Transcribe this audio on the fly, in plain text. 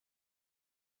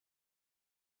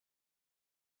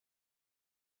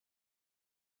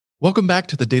Welcome back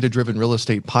to the Data Driven Real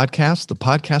Estate Podcast, the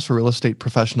podcast for real estate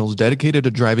professionals dedicated to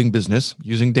driving business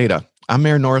using data. I'm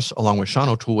Mayor Norris, along with Sean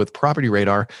O'Toole with Property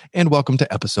Radar, and welcome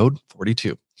to episode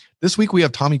 42. This week, we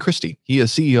have Tommy Christie. He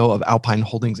is CEO of Alpine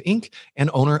Holdings, Inc. and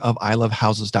owner of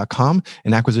ilovehouses.com,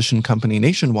 an acquisition company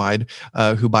nationwide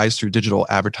who buys through digital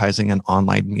advertising and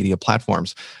online media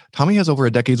platforms. Tommy has over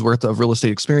a decade's worth of real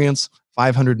estate experience,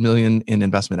 $500 million in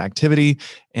investment activity,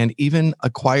 and even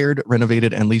acquired,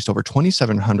 renovated, and leased over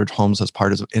 2,700 homes as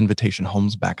part of Invitation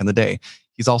Homes back in the day.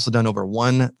 He's also done over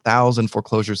 1,000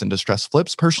 foreclosures and distressed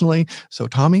flips personally. So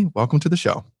Tommy, welcome to the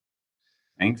show.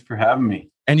 Thanks for having me.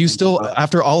 And you still,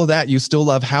 after all of that, you still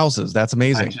love houses. That's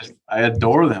amazing. I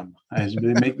adore them.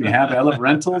 They make me happy. I love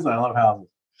rentals and I love houses.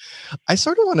 I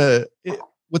sort of want to,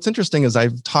 what's interesting is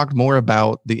I've talked more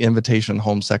about the Invitation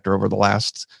home sector over the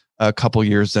last couple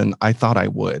years than I thought I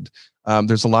would.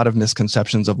 There's a lot of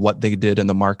misconceptions of what they did in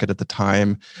the market at the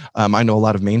time. I know a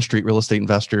lot of Main Street real estate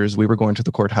investors. We were going to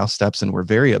the courthouse steps and we're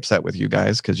very upset with you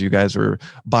guys because you guys were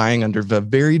buying under a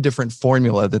very different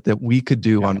formula that we could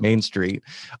do on Main Street.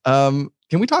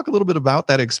 Can we talk a little bit about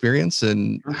that experience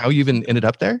and how you even ended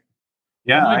up there?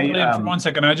 Yeah, for 1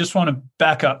 second. I just want to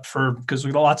back up because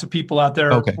we got lots of people out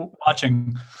there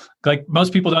watching. Like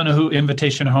most people don't know who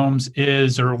Invitation Homes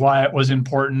is or why it was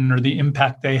important or the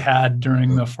impact they had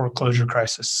during the foreclosure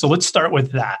crisis. So let's start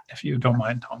with that, if you don't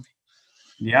mind, Tommy.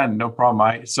 Yeah, no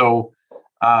problem.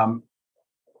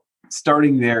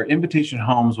 Starting there, Invitation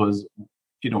Homes was,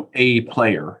 a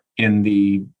player in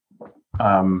the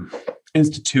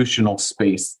institutional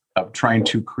space of trying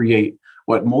to create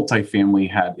what multifamily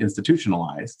had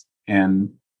institutionalized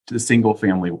and to the single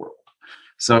family world.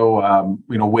 So,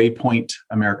 Waypoint,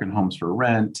 American Homes for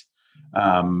Rent.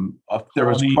 There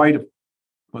was quite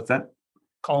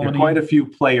a few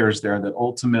players there that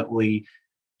ultimately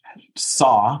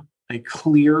saw a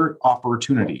clear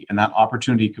opportunity, and that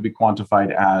opportunity could be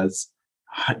quantified as,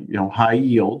 high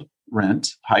yield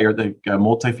rent. The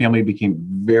multifamily became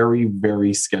very,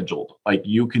 very scheduled. Like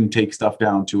you can take stuff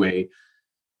down to a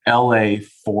LA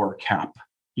 4 cap,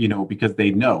 because they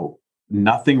know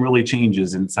nothing really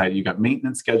changes inside. You got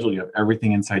maintenance schedule, you have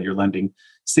everything inside your lending.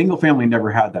 Single family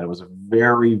never had that. It was a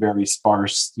very, very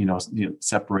sparse,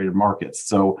 separated markets.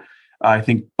 So I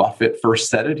think Buffett first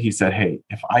said it. He said, hey,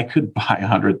 if I could buy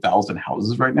 100,000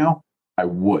 houses right now, I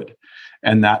would.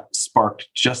 And that sparked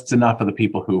just enough of the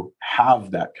people who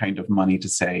have that kind of money to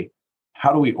say,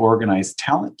 how do we organize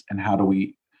talent and how do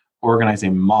we organize a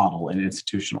model and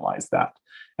institutionalize that?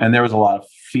 And there was a lot of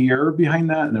fear behind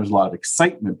that, and there was a lot of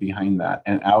excitement behind that.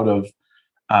 And out of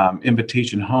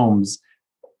Invitation Homes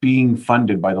being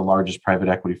funded by the largest private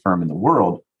equity firm in the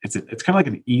world, it's kind of like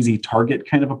an easy target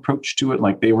kind of approach to it.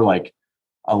 Like they were like,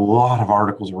 a lot of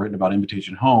articles were written about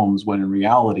Invitation Homes, when in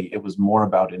reality, it was more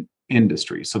about an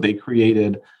industry. So they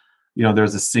created,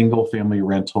 there's a single family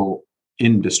rental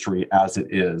industry as it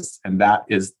is. And that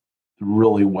is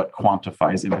really what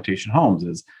quantifies Invitation Homes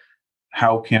is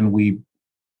how can we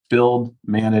build,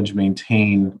 manage,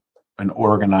 maintain, and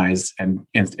organize and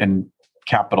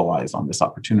capitalize on this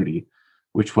opportunity,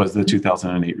 which was the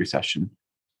 2008 recession.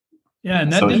 Yeah,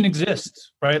 and that didn't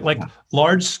exist, right? Like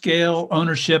large scale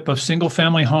ownership of single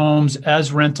family homes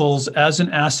as rentals, as an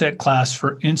asset class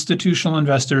for institutional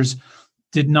investors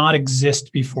did not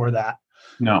exist before that.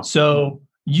 No. So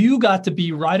you got to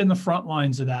be right in the front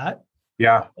lines of that.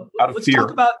 Yeah, out of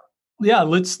fear.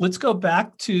 Let's go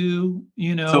back to,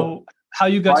 how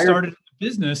you got started in the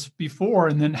business before,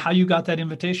 and then how you got that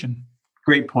invitation.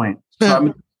 Great point.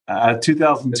 So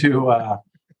 2002,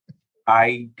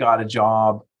 I got a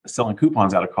job selling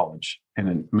coupons out of college in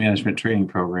a management training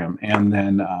program. And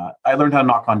then I learned how to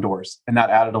knock on doors, and that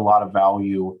added a lot of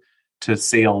value to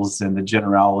sales and the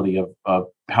generality of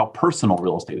how personal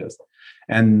real estate is.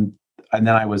 And then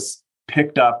I was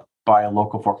picked up by a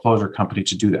local foreclosure company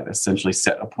to do that, essentially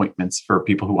set appointments for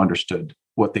people who understood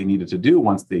what they needed to do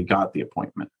once they got the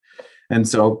appointment. And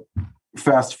so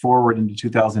fast forward into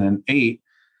 2008,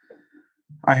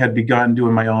 I had begun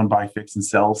doing my own buy, fix, and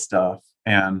sell stuff.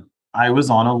 And I was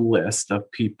on a list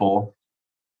of people,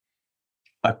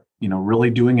 really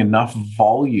doing enough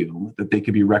volume that they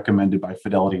could be recommended by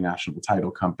Fidelity National Title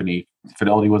Company.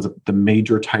 Fidelity was the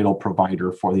major title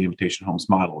provider for the Invitation Homes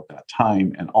model at that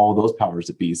time. And all those powers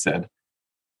that be said,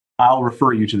 I'll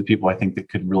refer you to the people I think that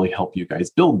could really help you guys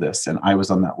build this. And I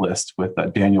was on that list with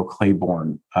Daniel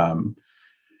Claiborne.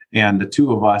 And the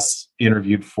two of us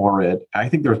interviewed for it. I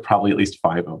think there was probably at least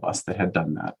 5 of us that had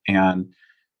done that. And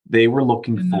they were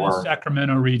looking in for the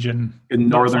Sacramento region in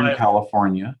Northern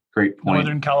California. Great point.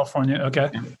 Northern California. Okay.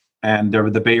 And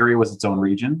the Bay Area was its own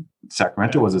region.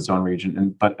 Sacramento was its own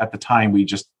region. But at the time,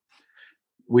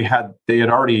 they had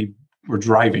already were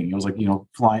driving. It was like,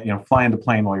 flying the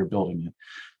plane while you're building it.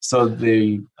 So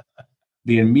the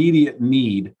immediate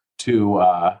need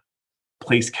to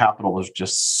place capital was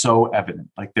just so evident.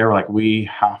 Like they were like, we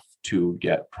have to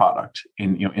get product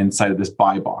inside of this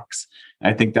buy box.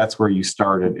 And I think that's where you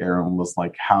started, Aaron, was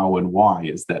like how and why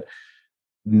is that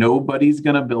nobody's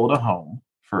going to build a home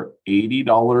for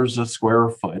 $80 a square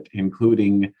foot,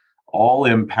 including all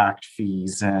impact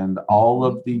fees and all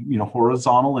of the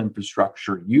horizontal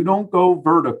infrastructure. You don't go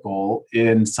vertical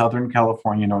in Southern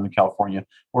California, Northern California,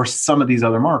 or some of these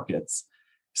other markets.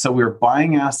 So we're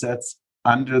buying assets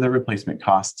under the replacement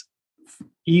cost,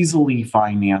 easily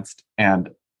financed,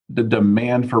 and the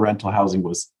demand for rental housing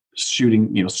was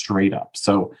shooting straight up.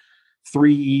 So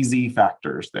 3 easy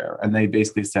factors there. And they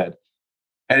basically said,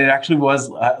 and it actually was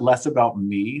less about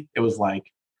me. It was like,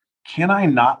 can I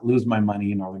not lose my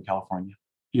money in Northern California?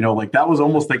 Like that was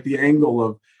almost like the angle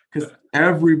of, because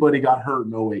everybody got hurt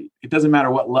in 2008. It doesn't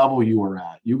matter what level you were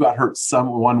at. You got hurt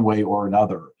one way or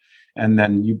another. And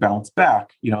then you bounce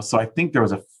back, So I think there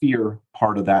was a fear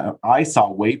part of that. I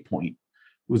saw Waypoint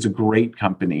was a great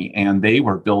company and they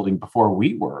were building before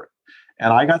we were.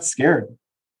 And I got scared.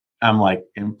 I'm like,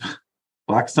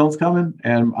 Blackstone's coming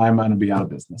and I'm going to be out of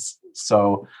business.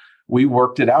 So we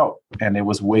worked it out and it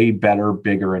was way better,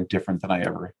 bigger, and different than I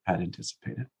ever had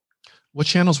anticipated. What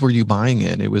channels were you buying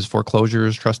in? It was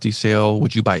foreclosures, trustee sale.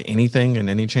 Would you buy anything in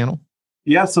any channel?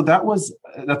 Yeah, so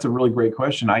that's a really great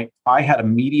question. I had an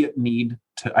immediate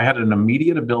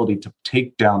ability to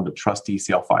take down the trustee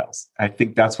sale files. I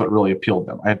think that's what really appealed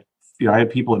them. I had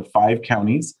people in 5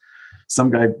 counties. Some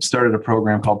guy started a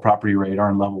program called Property Radar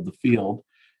and leveled the field.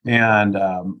 And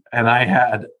I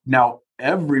had, now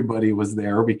everybody was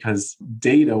there because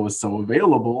data was so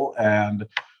available. And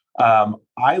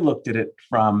I looked at it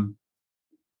from,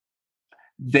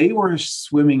 they were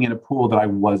swimming in a pool that I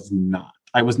was not.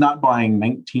 I was not buying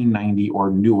 1990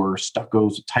 or newer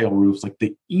stuccos, tile roofs. Like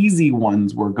the easy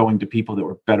ones were going to people that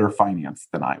were better financed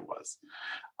than I was.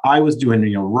 I was doing,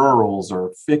 rurals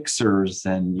or fixers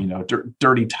and,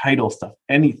 dirty title stuff,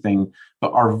 anything,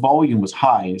 but our volume was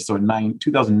high. So in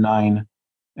 2009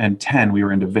 and 10, we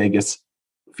were into Vegas,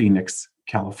 Phoenix,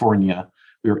 California.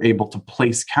 We were able to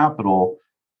place capital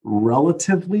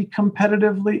relatively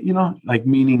competitively,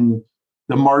 meaning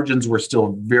the margins were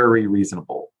still very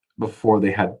reasonable before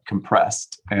they had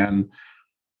compressed. And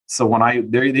so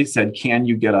when they said, can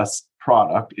you get us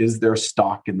product? Is there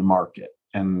stock in the market?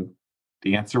 And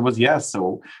the answer was yes.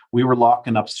 So we were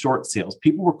locking up short sales.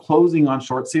 People were closing on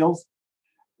short sales,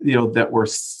 that were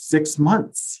 6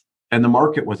 months and the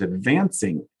market was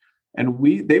advancing. And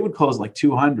they would close like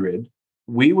 200.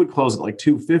 We would close at like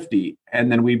 250.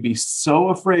 And then we'd be so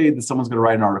afraid that someone's going to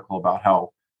write an article about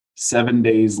how 7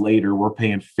 days later, we're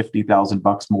paying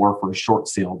 $50,000 more for a short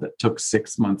sale that took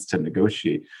 6 months to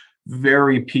negotiate.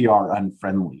 Very PR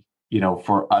unfriendly,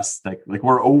 for us. Like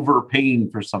we're overpaying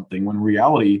for something when in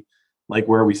reality, like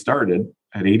where we started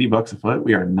at $80 a foot,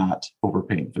 we are not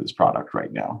overpaying for this product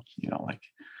right now.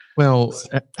 Well,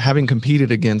 having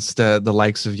competed against the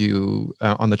likes of you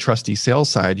on the trustee sales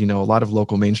side, a lot of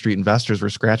local Main Street investors were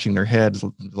scratching their heads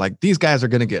like, these guys are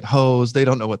going to get hosed. They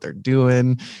don't know what they're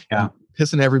doing. Yeah.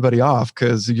 Pissing everybody off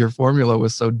because your formula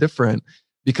was so different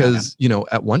because,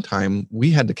 at one time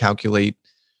we had to calculate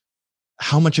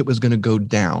how much it was going to go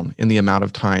down in the amount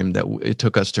of time that it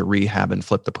took us to rehab and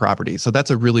flip the property. So that's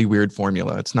a really weird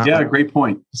formula. It's not like great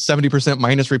point. 70%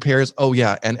 minus repairs. Oh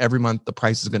yeah. And every month the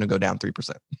price is going to go down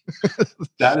 3%.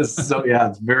 That is so,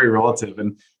 it's very relative.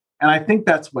 And I think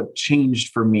that's what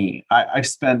changed for me. I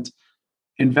spent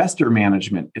investor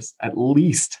management is at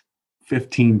least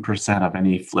 15% of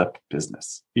any flip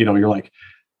business. You're like,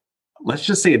 let's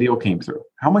just say a deal came through.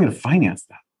 How am I going to finance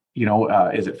that?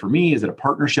 Is it for me? Is it a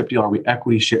partnership deal? Are we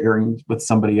equity sharing with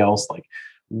somebody else? Like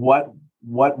what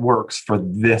works for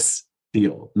this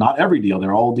deal? Not every deal.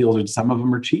 They're all deals. Some of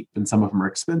them are cheap and some of them are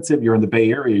expensive. You're in the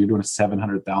Bay Area, you're doing a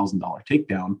 $700,000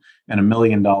 takedown and $1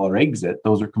 million exit.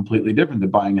 Those are completely different than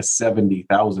buying a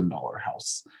 $70,000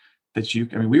 house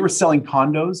we were selling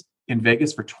condos in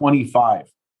Vegas for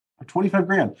 25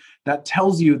 grand. That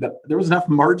tells you that there was enough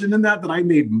margin in that I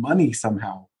made money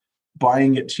somehow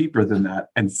buying it cheaper than that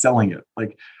and selling it.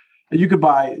 Like you could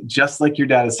buy, just like your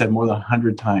dad has said more than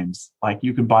 100 times, like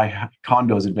you could buy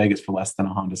condos in Vegas for less than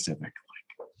a Honda Civic.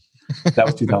 Like that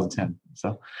was 2010.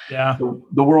 So yeah,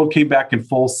 the world came back in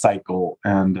full cycle.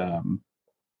 And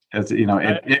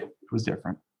it was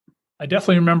different. I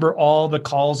definitely remember all the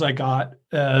calls I got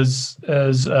as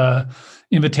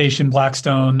Invitation,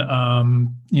 Blackstone,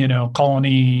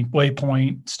 Colony,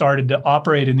 Waypoint started to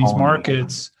operate in these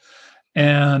markets.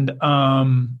 And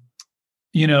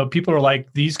people are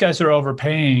like, these guys are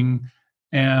overpaying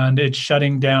and it's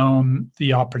shutting down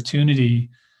the opportunity.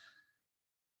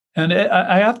 And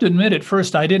I have to admit, at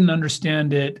first, I didn't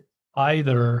understand it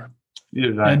either.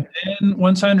 And then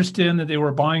once I understand that they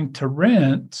were buying to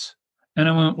rent, and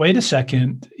I went, wait a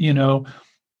second,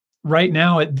 right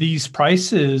now at these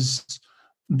prices,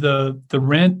 the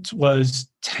rent was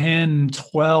 10,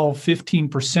 12,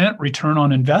 15% return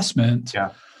on investment. Yeah.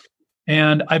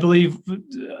 And I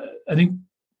think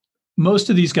most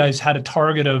of these guys had a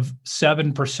target of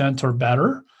 7% or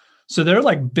better. So they're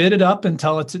like bid it up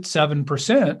until it's at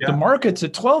 7%. Yeah. The market's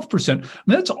at 12%. I mean,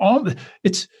 that's all.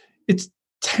 It's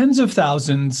tens of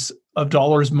thousands of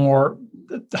dollars more,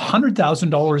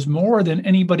 $100,000 more than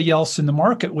anybody else in the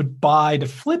market would buy to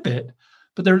flip it.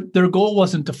 But their goal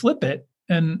wasn't to flip it.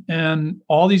 And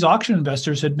all these auction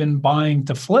investors had been buying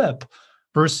to flip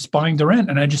versus buying to rent.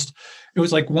 And it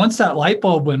was like, once that light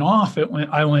bulb went off,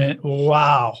 I went,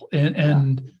 wow.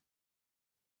 And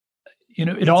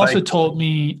it also told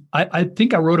me, I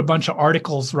think I wrote a bunch of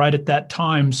articles right at that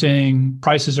time saying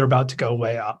prices are about to go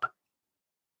way up.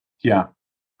 Yeah.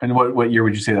 And what year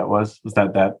would you say that was? Was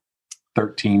that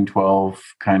 13, 12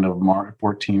 kind of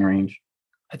 14 range?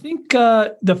 I think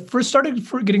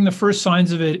started getting the first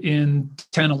signs of it in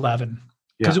 10, 11,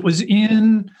 because it was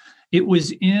in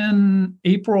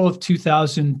April of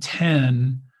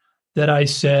 2010 that I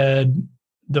said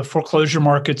the foreclosure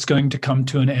market's going to come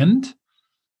to an end.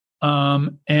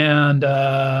 And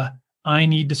I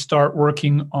need to start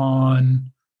working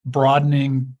on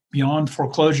broadening beyond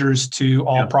foreclosures to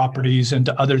all properties and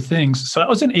to other things. So that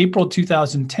was in April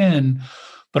 2010,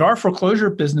 but our foreclosure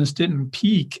business didn't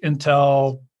peak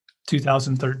until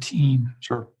 2013.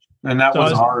 Sure. And that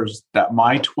was ours. That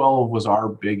my 12 was our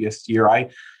biggest year.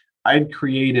 I'd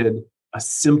created a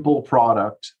simple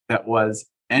product that was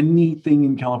anything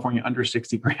in California under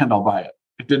 60 grand, I'll buy it.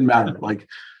 It didn't matter. Like,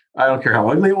 I don't care how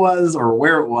ugly it was or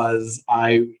where it was.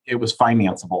 It was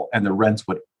financeable, and the rents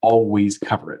would always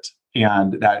cover it.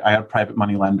 And that I had a private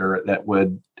money lender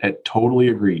that totally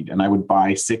agreed. And I would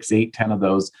buy 6, 8, 10 of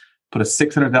those, put a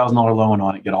 $600,000 loan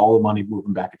on it, get all the money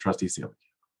moving back at trustee sale.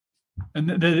 And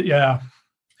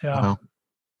Wow.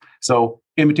 So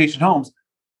Invitation Homes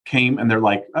came and they're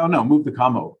like, oh no, move the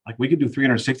combo. Like, we could do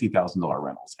 $360,000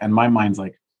 rentals. And my mind's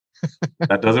like,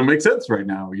 that doesn't make sense right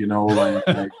now. Like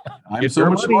I'm so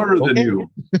much smarter than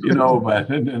you, but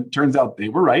and it turns out they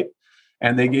were right.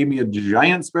 And they gave me a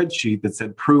giant spreadsheet that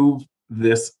said, prove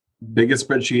this biggest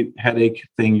spreadsheet headache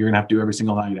thing you're going to have to do every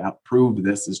single night to prove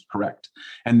this is correct.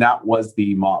 And that was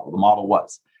the model. The model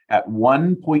was, at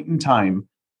one point in time,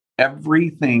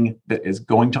 everything that is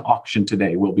going to auction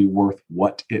today will be worth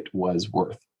what it was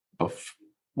worth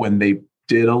when they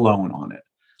did a loan on it.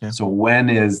 Yeah. So when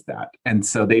is that? And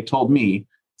so they told me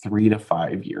 3 to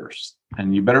 5 years.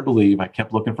 And you better believe I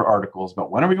kept looking for articles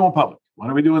about, when are we going public? When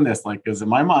are we doing this? Like, because in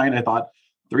my mind, I thought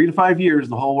 3 to 5 years,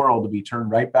 the whole world would be turned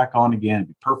right back on again,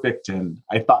 be perfect. And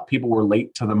I thought people were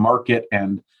late to the market.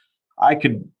 And I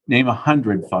could name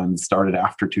 100 funds started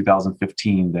after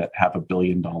 2015 that have $1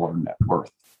 billion net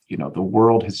worth. The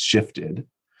world has shifted,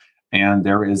 and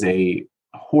there is a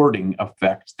hoarding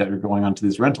effect that are going on to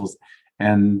these rentals.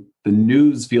 And the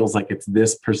news feels like it's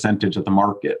this percentage of the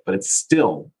market, but it's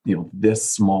still, this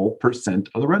small percent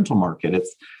of the rental market.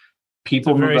 It's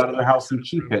people move out of their house and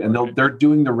keep it. And they're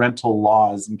doing the rental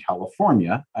laws in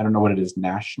California. I don't know what it is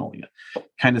nationally,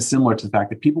 kind of similar to the fact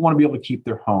that people want to be able to keep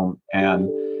their home and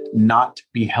not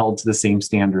be held to the same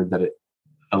standard that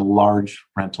a large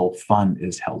rental fund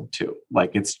is held to.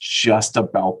 Like, it's just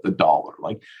about the dollar.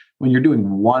 Like, when you're doing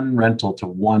one rental to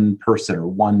one person or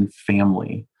one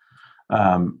family,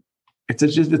 it's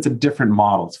a different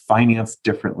model. It's financed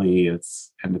differently.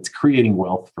 It's creating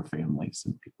wealth for families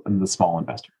and people and the small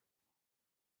investor.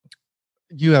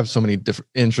 You have so many different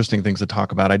interesting things to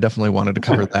talk about. I definitely wanted to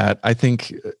cover that. I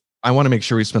think I want to make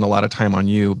sure we spend a lot of time on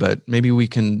you, but maybe we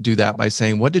can do that by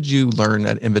saying, what did you learn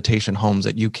at Invitation Homes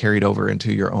that you carried over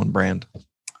into your own brand?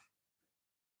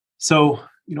 So,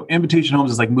 Invitation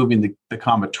Homes is like moving the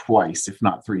comma twice, if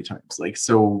not 3 times. Like,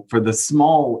 so for the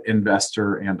small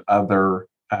investor and other,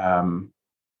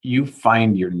 you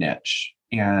find your niche,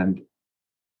 and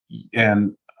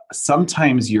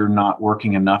sometimes you're not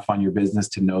working enough on your business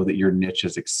to know that your niche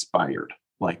is expired.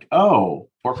 Like, oh,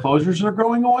 foreclosures are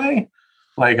going away.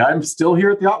 Like, I'm still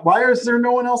here at the auction. Why is there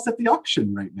no one else at the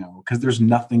auction right now? Because there's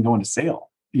nothing going to sale.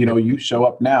 You show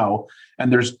up now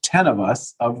and there's 10 of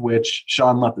us, of which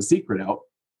Sean let the secret out.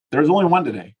 There's only one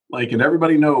today. Like, and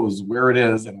everybody knows where it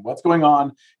is and what's going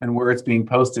on and where it's being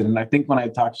posted. And I think when I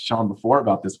talked to Sean before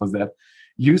about this was that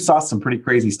you saw some pretty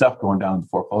crazy stuff going down in the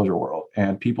foreclosure world,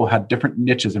 and people had different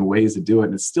niches and ways to do it.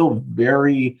 And it's still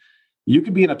you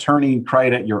could be an attorney and cry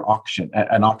it at your auction,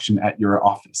 at an auction at your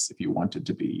office if you wanted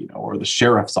to be, or the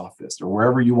sheriff's office or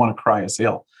wherever you want to cry a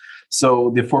sale.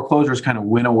 So the foreclosures kind of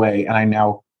went away, and I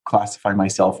now classify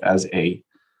myself as a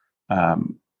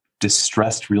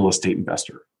distressed real estate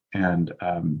investor. And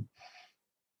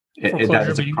that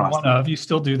is a you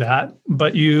still do that,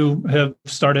 but you have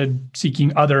started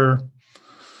seeking other,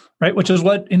 right? Which is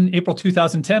what in April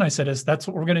 2010 I said that's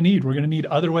what we're going to need. We're going to need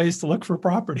other ways to look for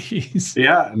properties.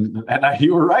 Yeah, and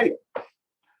you were right.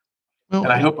 Well,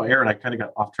 and I hope, Aaron, I kind of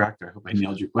got off track there. I hope I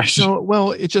nailed your question. No,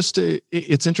 well,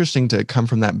 it's interesting to come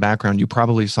from that background. You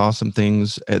probably saw some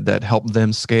things that helped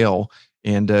them scale,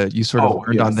 and you sort of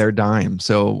learned on their dime.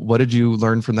 So what did you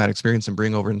learn from that experience and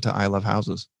bring over into I Love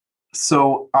Houses?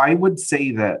 So I would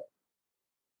say that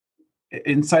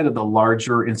inside of the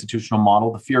larger institutional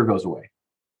model, the fear goes away.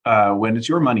 When it's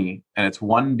your money and it's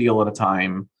one deal at a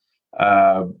time,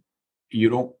 you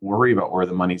don't worry about where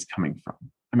the money's coming from.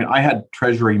 I mean, I had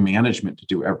treasury management to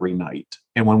do every night.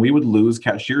 And when we would lose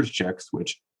cashier's checks,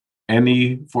 which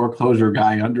any foreclosure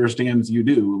guy understands you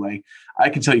do, like I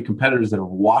can tell you competitors that have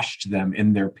washed them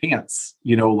in their pants,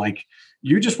 like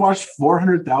you just washed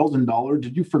 $400,000.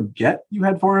 Did you forget you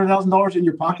had $400,000 in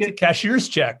your pocket? It's a cashier's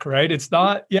check, right? It's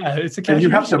not, it's a cashier's check. And you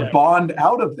have to bond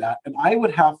out of that. And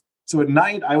so at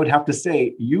night, I would have to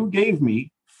say, you gave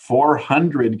me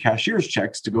 400 cashier's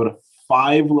checks to go to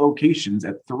 5 locations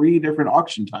at 3 different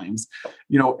auction times,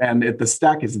 and the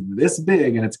stack is this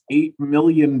big and it's $8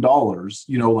 million,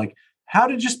 like, how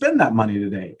did you spend that money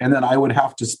today? And then I would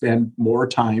have to spend more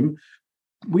time.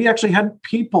 We actually had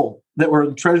people that were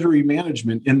in treasury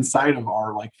management inside of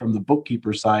from the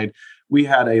bookkeeper side, we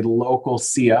had a local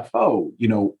CFO,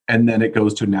 and then it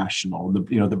goes to national,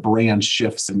 the brand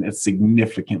shifts and it's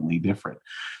significantly different.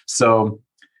 So,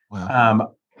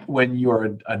 wow. When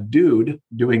you're a dude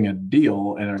doing a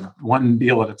deal and one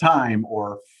deal at a time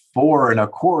or 4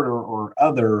 1/4 or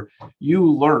other, you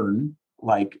learn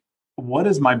what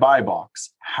is my buy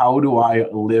box? How do I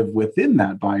live within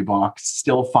that buy box,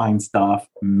 still find stuff,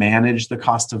 manage the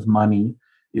cost of money,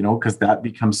 because that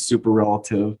becomes super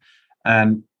relative.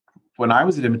 And when I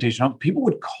was at Invitation Homes, people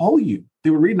would call you.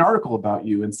 They would read an article about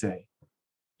you and say,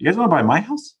 you guys want to buy my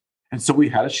house? And so we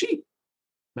had a sheet.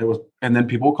 And then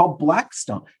people will call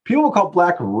Blackstone. People will call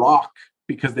BlackRock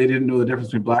because they didn't know the difference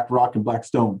between BlackRock and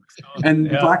Blackstone. And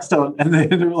Blackstone, and they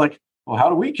were like, well, how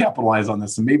do we capitalize on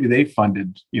this? And maybe they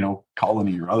funded,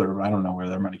 Colony or other. I don't know where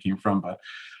their money came from, but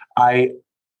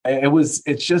it's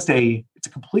a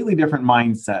completely different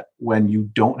mindset when you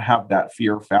don't have that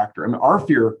fear factor. I mean, our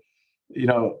fear,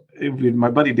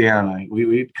 my buddy Dan and I, we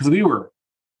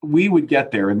would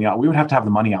get there we would have to have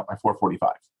the money out by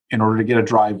 4:45 in order to get a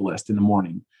drive list in the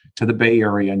morning to the Bay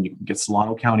Area, and you can get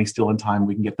Solano County still in time.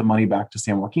 We can get the money back to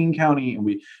San Joaquin County, and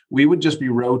we would just be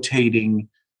rotating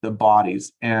the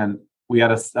bodies. And we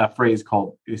had a phrase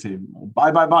called, you say,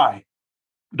 buy,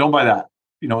 don't buy that.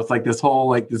 It's like this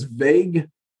whole, this vague,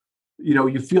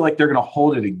 you feel like they're going to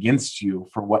hold it against you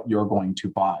for what you're going to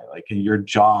buy. And your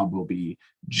job will be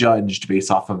judged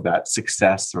based off of that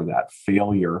success or that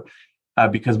failure.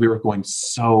 Because we were going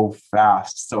so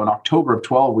fast. So in October of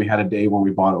 12, we had a day where we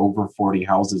bought over 40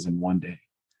 houses in one day,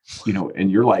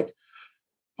 and you're like,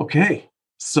 okay,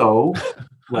 so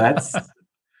let's,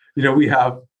 we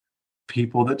have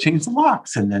people that change the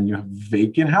locks, and then you have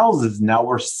vacant houses. Now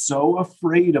we're so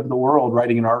afraid of the world,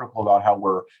 writing an article about how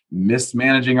we're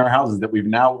mismanaging our houses that we've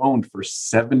now owned for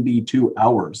 72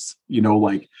 hours,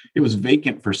 it was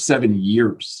vacant for 7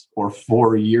 years or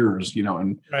 4 years,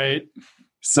 and right.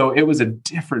 So it was a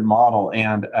different model.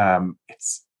 And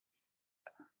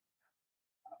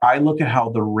I look at how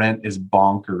the rent is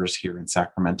bonkers here in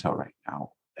Sacramento right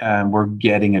now. And we're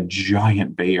getting a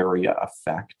giant Bay Area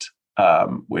effect,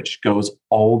 which goes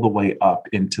all the way up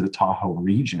into the Tahoe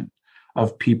region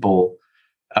of people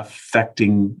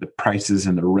affecting the prices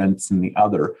and the rents and the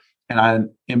other.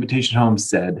 And Invitation Homes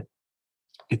said,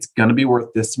 it's going to be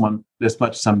worth this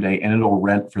much someday, and it'll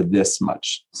rent for this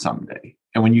much someday.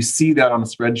 And when you see that on a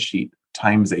spreadsheet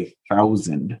times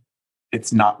 1,000,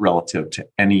 it's not relative to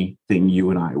anything you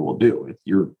and I will do.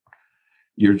 You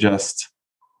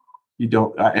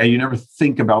never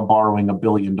think about borrowing $1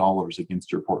 billion against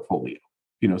your portfolio.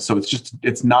 So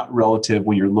it's not relative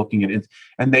when you're looking at it.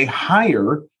 And they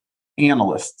hire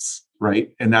analysts,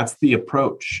 right? And that's the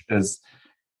approach. As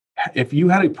if you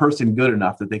had a person good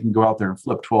enough that they can go out there and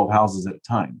flip 12 houses at a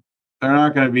time, they're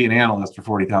not going to be an analyst for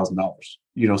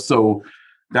 $40,000. So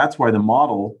that's why the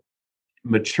model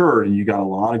matured and you got a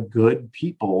lot of good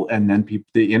people, and then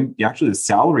actually the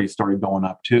salary started going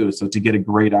up too. So to get a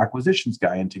great acquisitions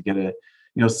guy and to get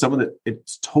some of the,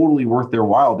 it's totally worth their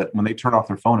while that when they turn off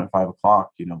their phone at 5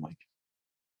 o'clock, like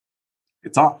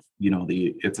it's off,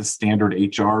 it's a standard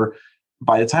HR.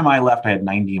 By the time I left, I had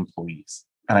 90 employees,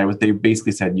 and they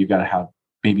basically said, you got to have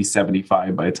maybe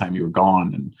 75 by the time you were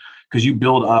gone. And because you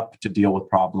build up to deal with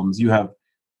problems, you have,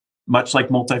 much like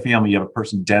multifamily, you have a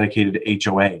person dedicated to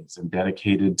HOAs and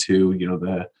dedicated to,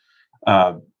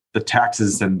 the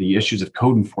taxes and the issues of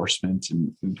code enforcement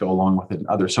and go along with it and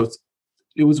others. So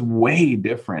it was way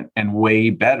different and way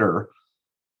better.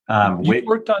 You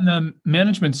worked on the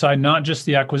management side, not just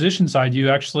the acquisition side. You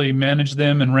actually managed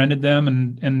them and rented them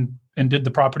and did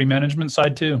the property management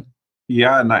side too.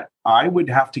 Yeah. And I would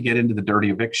have to get into the dirty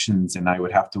evictions, and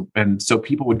and so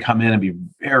people would come in and be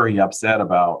very upset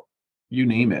about, you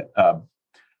name it,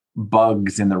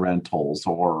 bugs in the rentals,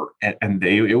 and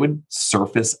it would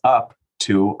surface up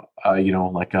to,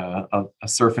 like a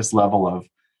surface level of,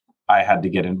 I had to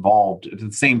get involved. At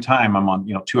the same time, I'm on,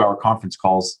 2-hour conference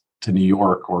calls to New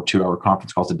York or 2-hour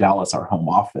conference calls to Dallas, our home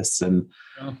office, and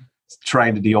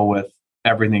trying to deal with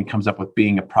everything comes up with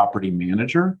being a property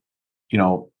manager,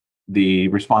 the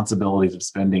responsibilities of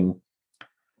spending,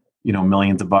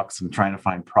 millions of bucks and trying to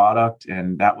find product.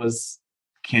 And that was,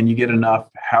 can you get enough?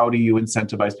 How do you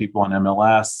incentivize people on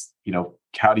MLS?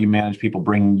 How do you manage people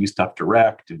bringing you stuff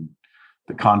direct, and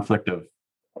the conflict of,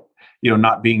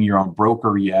 not being your own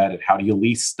broker yet, and how do you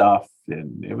lease stuff?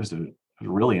 And it was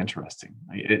really interesting.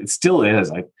 It still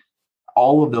is.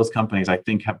 All of those companies, I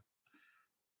think, have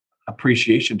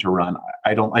appreciation to run.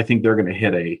 I think they're going to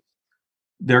hit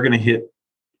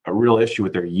a real issue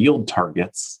with their yield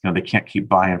targets. They can't keep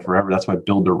buying forever. That's why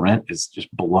build to rent is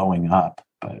just blowing up.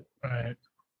 But right.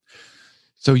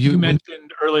 So you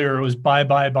mentioned earlier it was buy,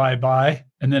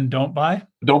 and then don't buy.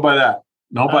 Don't buy that.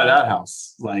 Don't buy that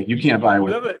house. Like, you can't buy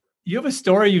it. You have a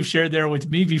story you've shared there with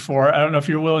me before. I don't know if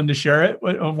you're willing to share it.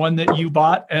 One that you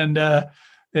bought and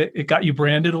it got you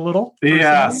branded a little.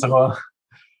 Yeah. So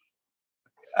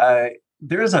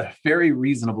there's a very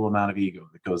reasonable amount of ego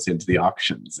that goes into the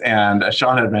auctions. And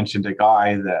Sean had mentioned a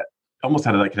guy that almost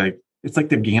had it's like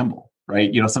the gamble,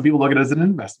 right? Some people look at it as an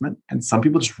investment, and some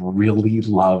people just really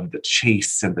love the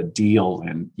chase and the deal.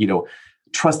 And,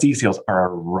 trustee sales are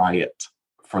a riot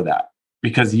for that,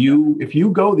 because if you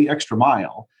go the extra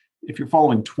mile, if you're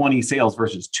following 20 sales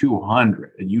versus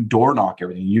 200 and you door knock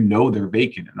everything, they're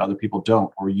vacant and other people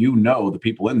don't, or the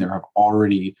people in there have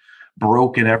already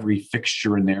broken every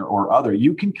fixture in there or other,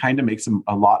 you can kind of make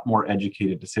a lot more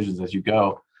educated decisions as you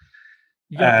go.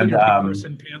 You got to put your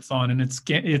person pants on, and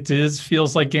it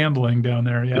feels like gambling down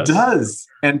there. Yes. It does.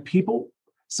 And people,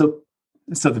 so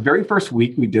the very first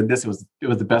week we did this, it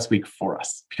was the best week for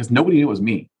us because nobody knew it was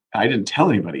me. I didn't tell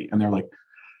anybody. And they're like,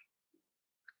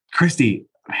 Christy,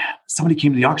 somebody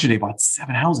came to the auction day, bought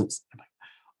 7 houses. I'm like,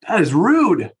 that is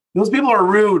rude. Those people are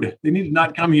rude. They need to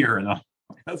not come here. And I'm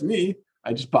like, that's me.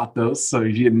 I just bought those. So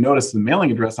if you didn't notice, the mailing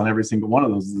address on every single one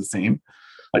of those is the same.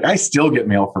 Like, I still get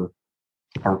mail for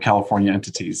our California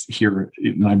entities here,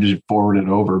 and I just forward it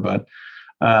over. But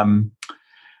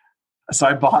so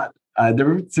I bought, there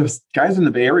were guys in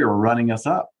the Bay Area were running us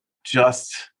up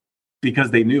just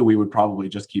because they knew we would probably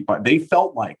just keep buying. They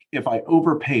felt like if I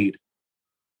overpaid,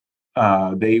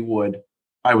 I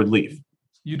would leave.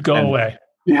 You'd go away.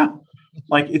 Yeah.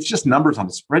 Like, it's just numbers on a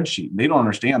spreadsheet. They don't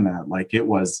understand that. Like,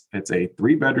 it's a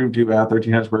 3-bedroom, 2-bath,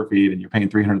 1,300 square feet, and you're paying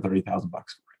 $330,000 for it.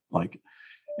 Like,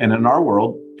 and in our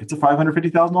world, it's a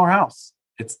 $550,000 house.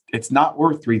 It's not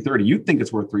worth $330,000. You think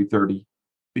it's worth $330,000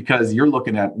 because you're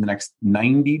looking at the next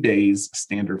 90 days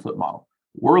standard flip model.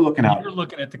 You're looking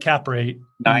at the cap rate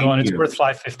and going, it's worth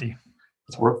 $550,000.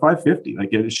 It's worth $550,000.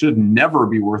 Like, it should never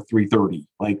be worth $330,000.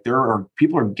 Like,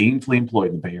 people are gainfully employed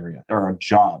in the Bay Area. There are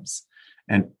jobs,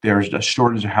 and there's a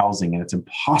shortage of housing, and it's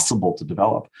impossible to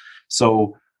develop.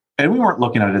 So, and we weren't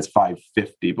looking at it as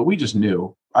 $550,000, but we just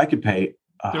knew I could pay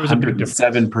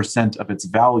 107% of its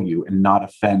value and not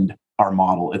offend our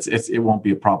model. It won't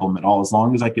be a problem at all, as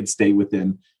long as I could stay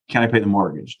within, can I pay the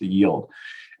mortgage, the yield?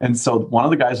 And so one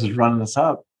of the guys was running us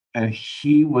up, and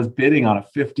he was bidding on a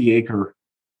 50-acre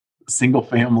single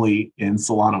family in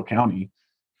Solano County.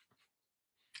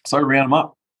 So I ran him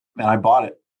up and I bought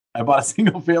it. I bought a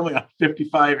single family on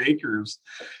 55 acres.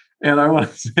 And I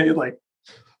want to say, like,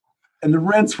 and the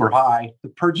rents were high. The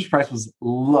purchase price was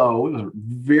low. It was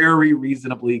very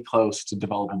reasonably close to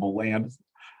developable land.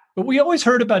 But we always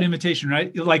heard about Invitation,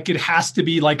 right? Like, it has to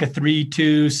be like a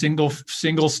 3-2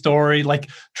 single story, like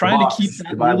trying to keep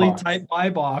that really tight buy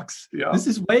box. Yeah. This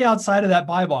is way outside of that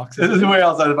buy box. This is way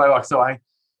outside of the buy box. So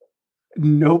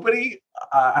Nobody,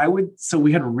 so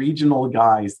we had regional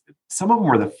guys. Some of them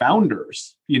were the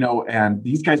founders, and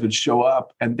these guys would show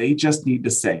up and they just need to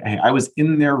say, hey, I was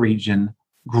in their region,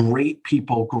 great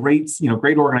people, great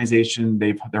organization.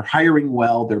 They're hiring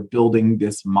well, they're building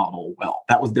this model well.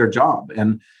 That was their job.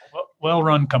 And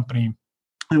well-run company.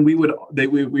 And we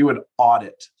would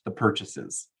audit the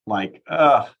purchases. Like,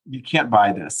 you can't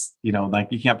buy this, you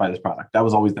can't buy this product. That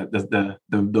was always the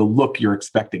look you're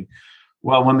expecting.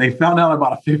 Well, when they found out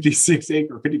about a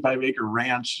 55 acre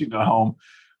ranch, home,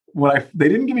 they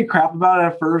didn't give me crap about it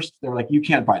at first. They were like, you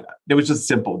can't buy that. It was just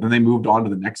simple. Then they moved on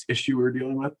to the next issue we were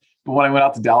dealing with. But when I went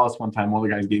out to Dallas one time, one of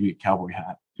the guys gave me a cowboy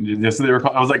hat. And so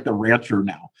I was like the rancher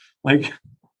now. Like,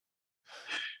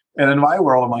 and in my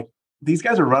world, I'm like, these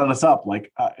guys are running us up.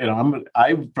 Like,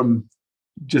 I'm from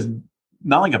just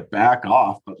not like a back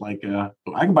off, but like I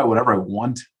can buy whatever I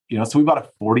want. So we bought a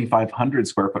 4,500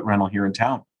 square foot rental here in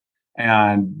town.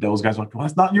 And those guys were like, well,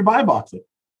 it's not in your buy box. Like,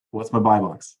 what's my buy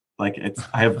box? Like,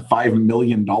 I have $5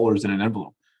 million in an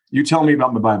envelope. You tell me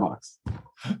about my buy box.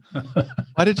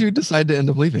 Why did you decide to end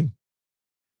up leaving?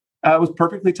 It was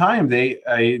perfectly timed.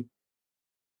 I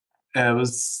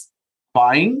was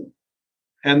buying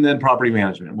and then property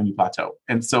management when you plateau.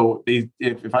 And so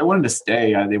if I wanted to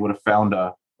stay, they would have found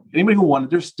anybody who wanted.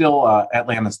 There's still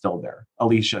Atlanta's still there.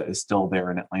 Alicia is still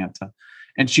there in Atlanta.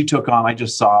 And she took on, I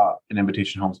just saw an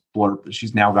Invitation Homes blurb that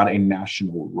she's now got a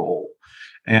national role.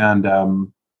 And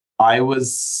I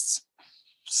was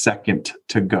second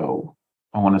to go.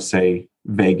 I want to say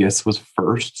Vegas was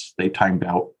first. They timed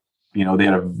out. They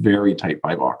had a very tight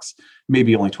buy box,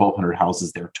 maybe only 1,200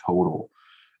 houses there total.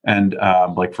 And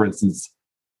like, for instance,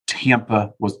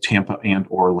 Tampa and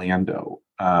Orlando.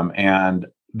 And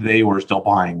they were still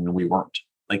buying when we weren't.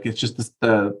 Like, it's just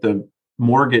the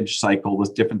mortgage cycle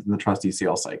was different than the trustee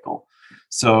sale cycle.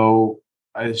 So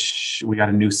we got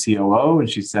a new COO and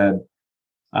she said,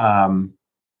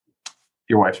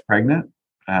 your wife's pregnant?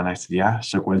 And I said, yeah.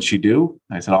 So when's she due?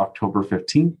 I said, October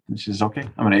 15th. And she says, okay,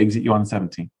 I'm going to exit you on the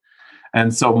 17th.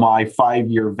 And so my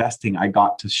 5-year vesting, I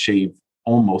got to shave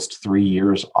almost 3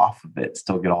 years off of it,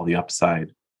 still get all the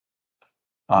upside,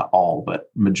 but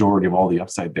majority of all the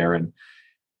upside there.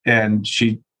 And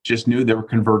she just knew they were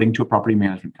converting to a property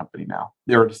management company now.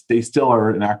 They still are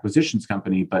an acquisitions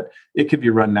company, but it could be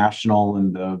run national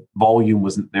and the volume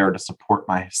wasn't there to support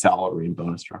my salary and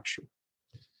bonus structure.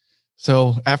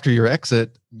 So after your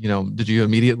exit, did you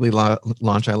immediately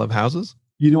launch I Love Houses?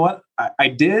 You know what? I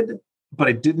did, but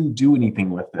I didn't do anything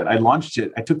with it. I launched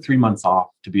it. I took 3 months off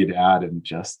to be a dad and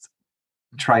just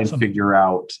try and figure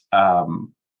out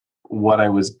what I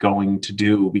was going to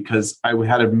do, because I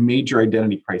had a major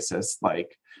identity crisis.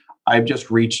 Like, I've just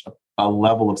reached a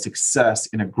level of success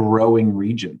in a growing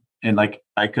region. And like,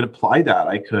 I could apply that.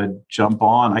 I could jump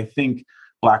on. I think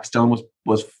Blackstone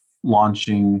was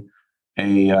launching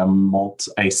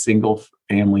a single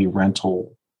family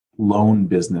rental loan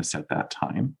business at that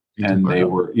time. And they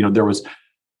were,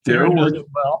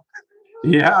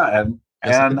 yeah.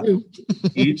 And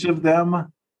each of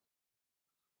them,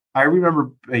 I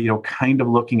remember, kind of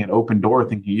looking at Open Door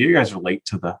thinking, you guys are late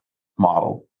to the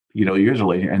model. You guys are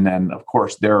late. And then, of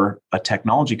course, they're a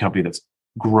technology company that's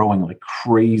growing like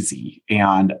crazy.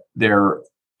 And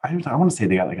I want to say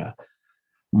they got like a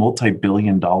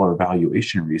multi-billion-dollar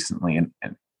valuation recently. And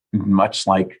much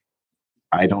like,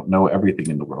 I don't know everything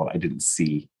in the world, I didn't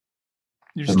see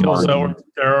your skills.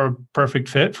 They're a perfect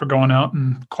fit for going out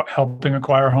and helping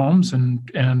acquire homes and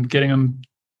getting them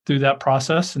through that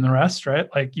process and the rest, right?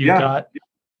 Like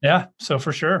so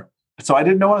for sure. So I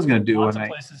didn't know what I was going to do. Lots of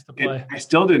places to play. I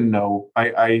still didn't know.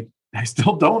 I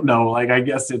still don't know. Like, I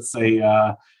guess it's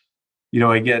I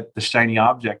get the shiny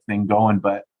object thing going,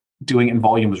 but doing it in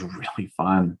volume was really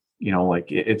fun.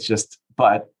 It's just,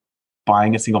 but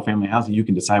buying a single family house, you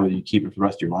can decide whether you keep it for the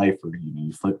rest of your life or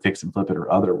you fix and flip it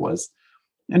or other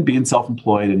and being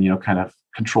self-employed and, kind of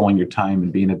controlling your time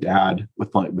and being a dad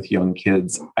with young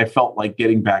kids. I felt like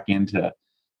getting back into,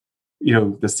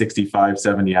 the 65,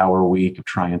 70 hour week of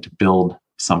trying to build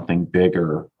something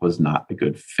bigger was not a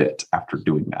good fit after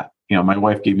doing that. My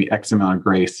wife gave me X amount of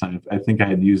grace. I think I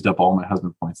had used up all my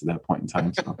husband points at that point in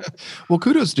time. So. Well,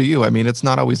 kudos to you. I mean, it's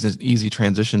not always an easy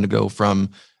transition to go from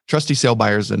trustee sale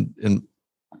buyers, and in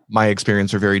my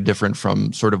experience, are very different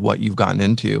from sort of what you've gotten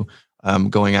into,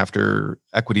 going after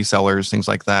equity sellers, things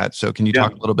like that. So can you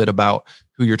talk a little bit about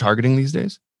who you're targeting these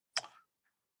days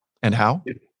and how?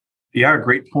 Yeah,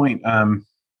 great point.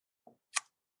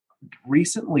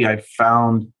 Recently, I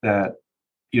found that,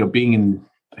 being in,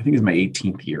 I think it's my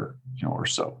 18th year, or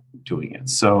so doing it.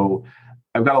 So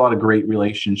I've got a lot of great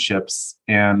relationships.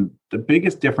 And the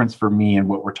biggest difference for me and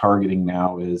what we're targeting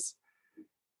now is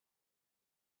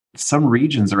some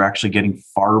regions are actually getting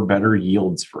far better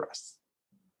yields for us,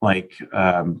 like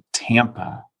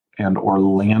Tampa and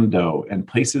Orlando, and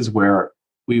places where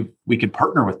we can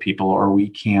partner with people, or we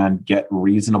can get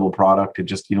reasonable product and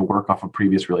just work off of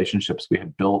previous relationships we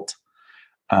had built,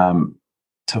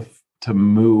 to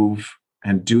move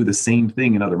and do the same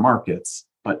thing in other markets,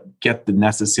 but get the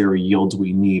necessary yields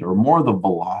we need, or more the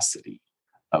velocity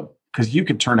of, because you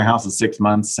could turn a house in 6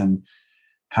 months and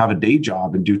have a day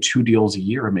job and do 2 deals a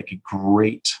year and make a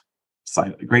great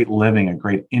living, a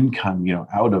great income,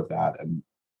 out of that. And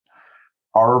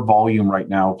our volume right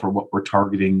now for what we're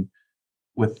targeting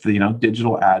with the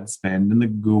digital ad spend and the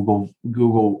Google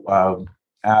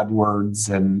AdWords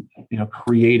and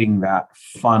creating that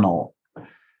funnel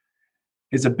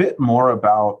is a bit more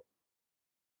about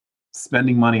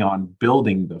spending money on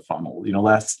building the funnel,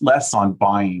 less on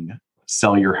buying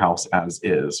sell your house as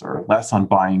is, or less on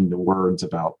buying the words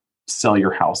about sell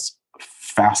your house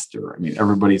faster. I mean,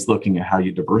 everybody's looking at how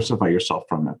you diversify yourself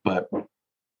from it, but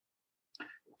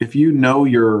if you know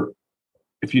your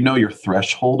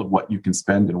threshold of what you can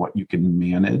spend and what you can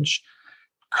manage,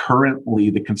 currently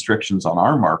the constrictions on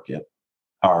our market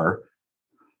are,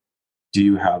 do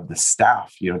you have the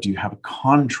staff? Do you have a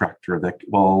contractor that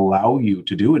will allow you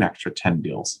to do an extra 10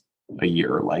 deals a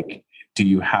year? Like, do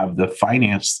you have the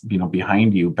finance,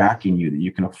 behind you, backing you, that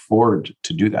you can afford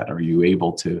to do that? Are you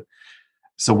able to?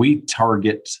 So we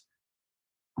target,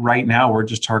 right now, we're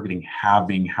just targeting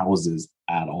having houses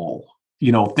at all.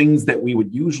 Things that we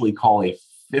would usually call a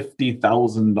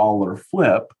 $50,000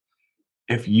 flip.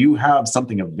 If you have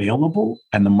something available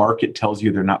and the market tells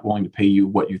you they're not willing to pay you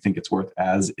what you think it's worth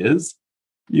as is,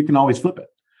 you can always flip it.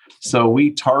 So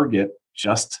we target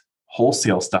just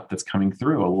wholesale stuff that's coming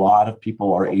through. A lot of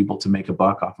people are able to make a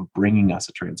buck off of bringing us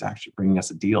a transaction, bringing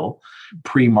us a deal,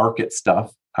 pre-market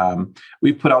stuff.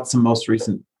 We've put out some most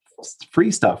recent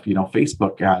free stuff,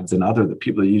 Facebook ads and other, the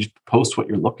people that you just post what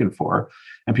you're looking for.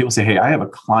 And people say, hey, I have a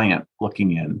client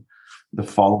looking in the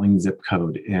following zip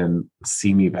code in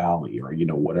Simi Valley, or,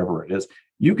 whatever it is.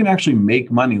 You can actually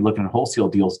make money looking at wholesale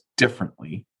deals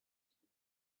differently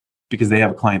because they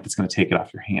have a client that's going to take it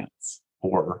off your hands,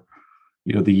 or,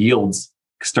 the yields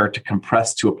start to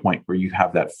compress to a point where you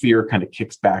have that fear kind of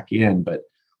kicks back in. But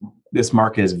this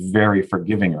market is very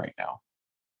forgiving right now.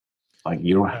 Like,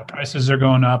 you don't have prices are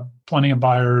going up, plenty of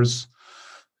buyers.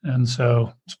 And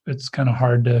so it's kind of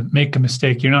hard to make a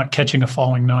mistake. You're not catching a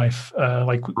falling knife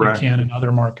like Correct. you can in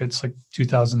other markets like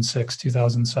 2006,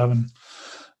 2007.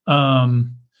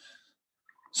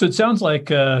 So it sounds like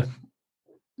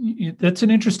that's an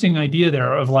interesting idea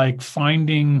there of like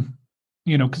finding,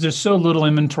 because there's so little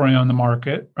inventory on the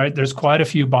market, right? There's quite a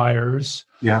few buyers.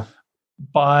 Yeah.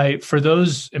 For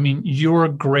those, you're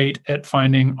great at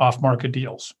finding off-market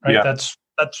deals, right? Yeah. That's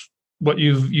what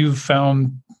you've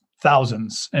found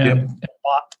thousands and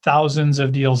bought thousands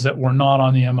of deals that were not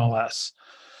on the MLS.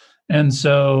 And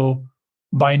so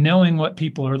by knowing what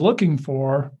people are looking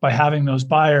for, by having those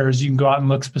buyers, you can go out and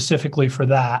look specifically for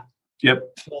that. Yep.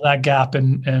 Fill that gap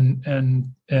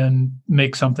and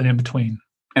make something in between.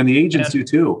 And the agents do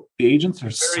too. The agents are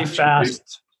very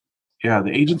fast.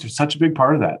 The agents are such a big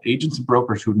part of that. Agents and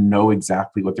brokers who know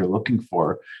exactly what they're looking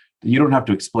for. You don't have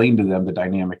to explain to them the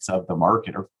dynamics of the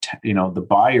market, or the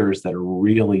buyers that are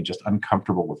really just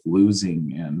uncomfortable with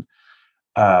losing. And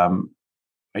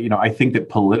I think that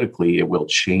politically it will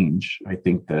change. I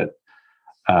think that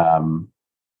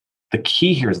the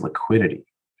key here is liquidity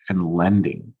and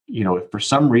lending. If for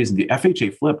some reason the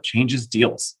FHA flip changes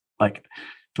deals, like,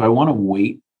 do I want to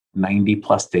wait 90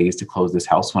 plus days to close this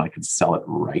house when I can sell it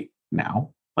right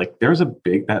now? Like, there's a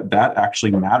big, that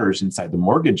actually matters inside the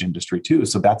mortgage industry too.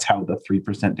 So that's how the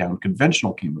 3% down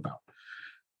conventional came about.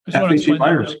 FHA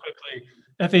buyers.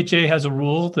 FHA has a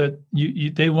rule that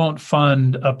they won't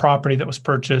fund a property that was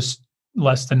purchased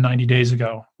less than 90 days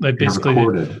ago. Like, basically,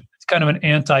 it's kind of an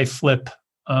anti-flip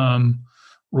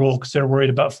rule, because they're worried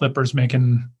about flippers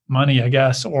making money, I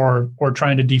guess, or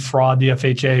trying to defraud the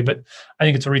FHA. But I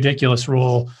think it's a ridiculous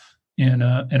rule in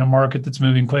a market that's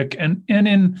moving quick, and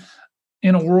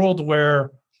in a world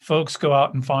where folks go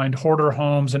out and find hoarder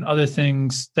homes and other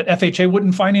things that FHA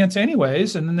wouldn't finance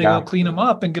anyways, and then they go clean them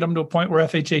up and get them to a point where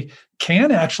FHA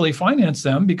can actually finance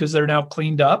them because they're now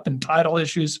cleaned up and title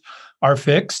issues are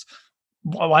fixed.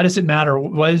 Why does it matter?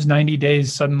 Why is 90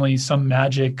 days suddenly some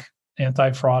magic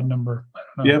anti-fraud number? I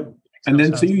don't know. Yep. And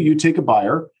then so you take a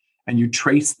buyer and you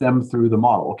trace them through the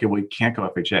model. Okay, well, you can't go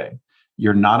FHA.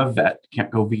 You're not a vet,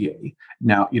 can't go VA.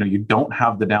 Now, you don't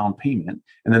have the down payment.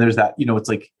 And then there's that, it's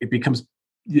like, it becomes,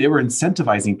 they were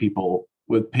incentivizing people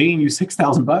with paying you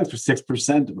 $6,000 for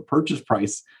 6% of a purchase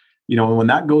price. when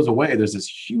that goes away, there's this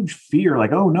huge fear,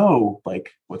 like, oh no,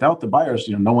 like without the buyers,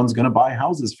 no one's going to buy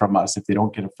houses from us if they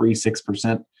don't get a free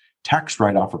 6% tax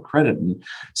write-off or credit. And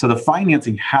so the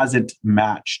financing hasn't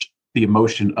matched the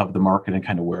emotion of the market and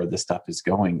kind of where this stuff is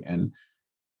going. And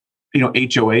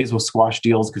HOAs will squash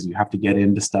deals because you have to get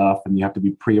into stuff and you have to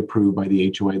be pre-approved by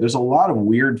the HOA. There's a lot of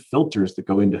weird filters that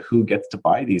go into who gets to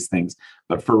buy these things.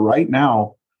 But for right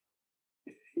now,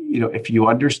 if you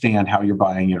understand how you're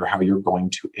buying it or how you're going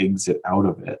to exit out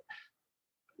of it,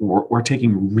 we're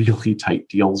taking really tight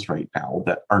deals right now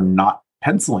that are not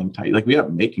penciling tight. Like we are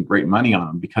making great money on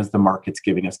them because the market's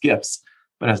giving us gifts,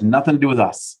 but it has nothing to do with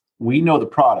us. We know the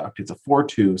product. It's a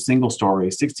 4.2 single story,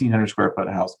 1,600 square foot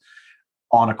house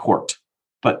on a court.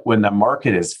 But when the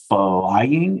market is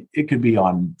flying, it could be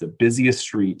on the busiest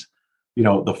street.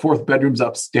 The fourth bedroom's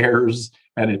upstairs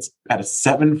and it's at a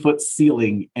 7-foot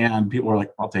ceiling, and people are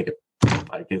like, I'll take it.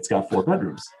 Like it's got 4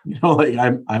 bedrooms.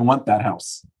 I want that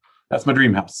house. That's my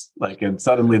dream house. And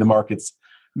suddenly the market's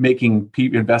making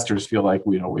investors feel like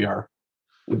we are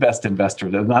the best investor.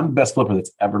 I'm the best flipper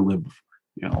that's ever lived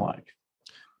before.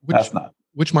 That's not.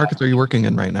 Which markets are you working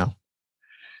in right now?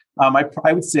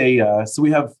 I would say, so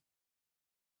we have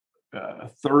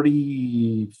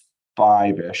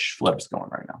 35-ish flips going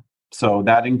right now. So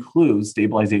that includes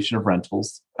stabilization of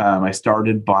rentals. I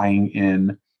started buying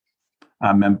in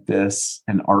Memphis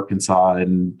and Arkansas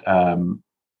and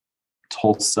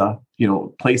Tulsa,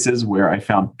 places where I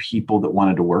found people that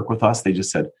wanted to work with us. They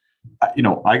just said,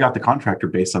 I got the contractor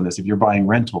based on this. If you're buying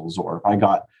rentals, or if I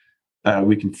got,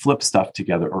 we can flip stuff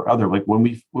together, or other, like when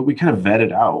we kind of vet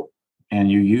it out,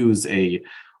 and you use a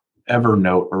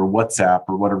Evernote or WhatsApp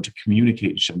or whatever to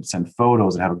communicate and send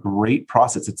photos and have a great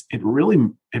process,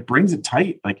 it brings it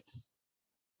tight. Like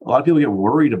a lot of people get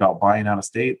worried about buying out of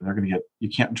state, and you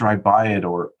can't drive by it,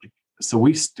 so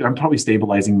I'm probably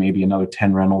stabilizing maybe another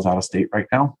 10 rentals out of state right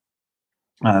now.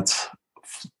 That's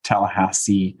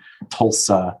Tallahassee,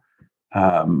 Tulsa,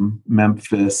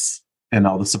 Memphis, and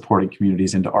all the supporting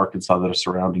communities into Arkansas that are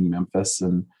surrounding Memphis.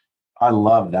 And I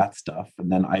love that stuff.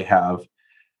 And then I have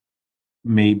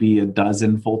maybe a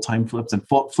dozen full-time flips, and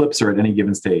flips are at any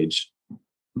given stage,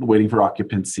 waiting for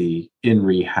occupancy, in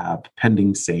rehab,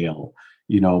 pending sale,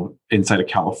 inside of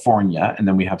California. And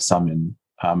then we have some in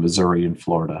Missouri and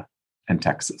Florida and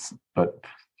Texas. But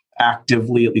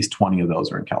actively, at least 20 of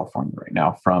those are in California right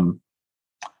now, from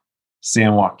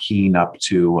San Joaquin up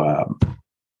to,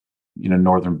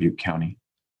 northern Butte County.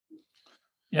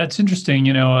 Yeah, it's interesting.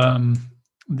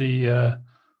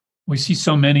 We see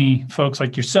so many folks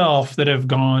like yourself that have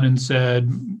gone and said,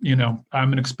 I'm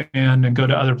going to expand and go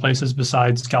to other places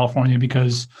besides California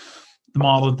because the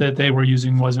model that they were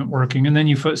using wasn't working. And then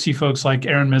you see folks like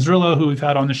Aaron Mesrillo, who we've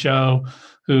had on the show,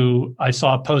 who I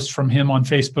saw a post from him on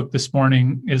Facebook this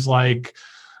morning, is like,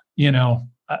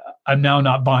 I'm now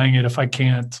not buying it if I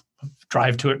can't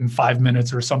drive to it in 5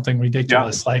 minutes or something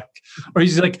ridiculous. Yeah. Or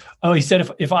he's like, he said,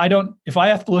 if I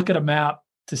have to look at a map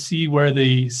to see where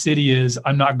the city is,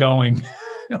 I'm not going.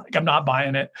 I'm not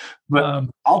buying it. But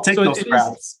I'll take those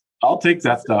scraps. I'll take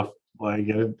that stuff. Like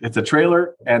it's a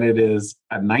trailer, and it is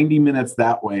 90 minutes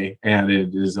that way, and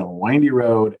it is a windy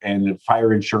road, and the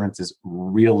fire insurance is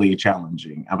really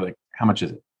challenging. I'm like, how much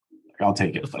is it? I'll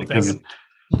take it.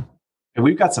 And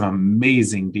we've got some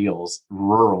amazing deals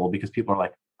rural, because people are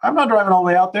like, I'm not driving all the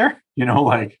way out there.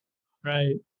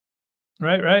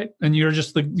 Right. And you're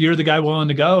the guy willing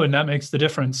to go, and that makes the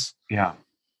difference. Yeah.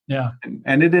 Yeah.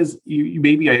 And it is,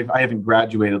 maybe I haven't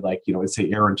graduated, let's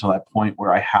say Aaron, to that point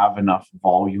where I have enough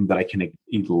volume that I can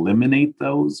eliminate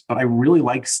those. But I really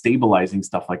like stabilizing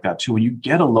stuff like that too. When you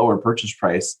get a lower purchase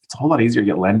price, it's a whole lot easier to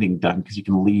get lending done because you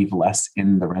can leave less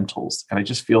in the rentals. And I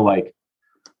just feel like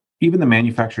even the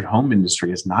manufactured home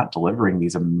industry is not delivering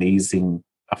these amazing,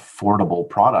 affordable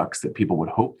products that people would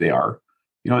hope they are.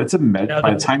 It's by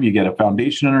the time you get a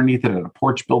foundation underneath it and a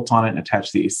porch built on it and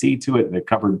attach the AC to it and they're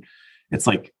covered, it's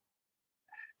like,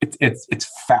 it's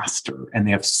faster, and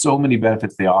they have so many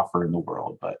benefits they offer in the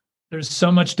world. But there's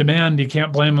so much demand, you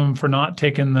can't blame them for not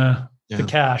taking the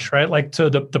cash, right? Like, so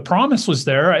the promise was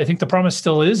there. I think the promise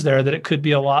still is there that it could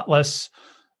be a lot less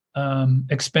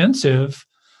expensive,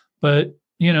 but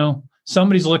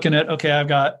somebody's looking at, okay, I'm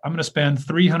going to spend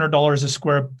 $300 a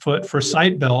square foot for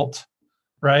site built,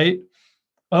 right?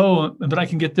 Oh, but I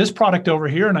can get this product over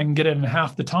here and I can get it in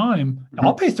half the time. Mm-hmm.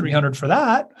 I'll pay $300 for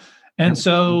that. And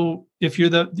so if you're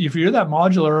that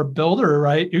modular builder,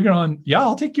 right, you're going, yeah,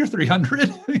 I'll take your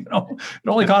 $300. It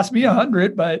only cost me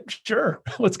 $100, but sure,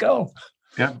 let's go.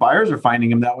 Yeah, buyers are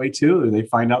finding them that way too. They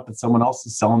find out that someone else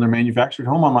is selling their manufactured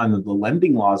home online. The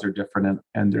lending laws are different,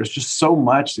 and there's just so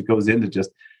much that goes into just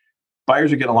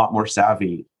buyers are getting a lot more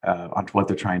savvy onto what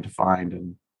they're trying to find.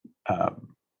 And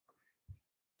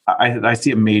I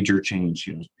see a major change,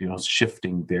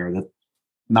 shifting there. That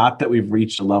not that we've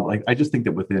reached a level. I just think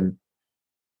that within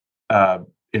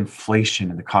inflation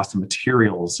and the cost of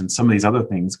materials and some of these other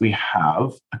things, we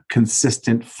have a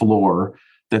consistent floor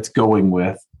that's going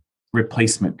with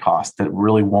replacement cost that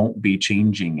really won't be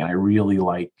changing. And I really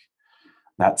like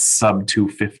that sub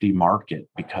 250 market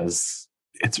because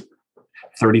it's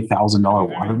 $30,000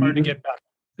 water meter. Hard to get back.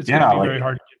 It's going to be very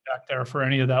hard to get back there for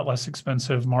any of that less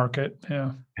expensive market.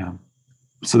 Yeah.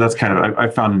 So that's kind of, I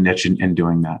found a niche in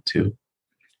doing that too.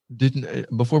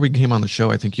 Before we came on the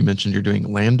show, I think you mentioned you're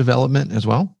doing land development as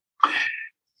well.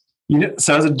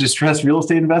 So as a distressed real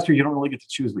estate investor, you don't really get to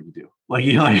choose what you do.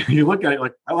 You look at it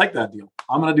like, I like that deal.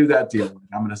 I'm going to do that deal.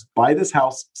 I'm going to buy this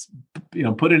house,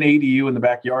 put an ADU in the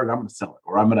backyard, and I'm going to sell it.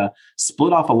 Or I'm going to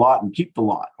split off a lot and keep the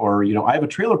lot. Or, I have a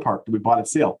trailer park that we bought at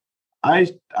sale.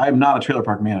 I'm not a trailer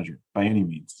park manager by any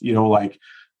means,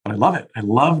 but I love it. I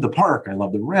love the park. I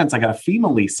love the rents. I got a FEMA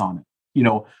lease on it,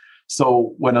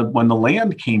 So when the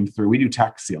land came through, we do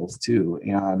tax sales too.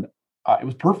 And it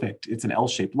was perfect. It's an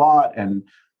L-shaped lot and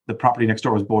the property next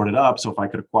door was boarded up. So if I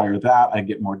could acquire that, I'd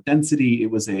get more density.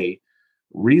 It was a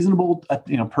reasonable,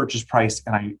 purchase price.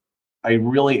 And I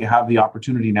really have the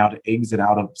opportunity now to exit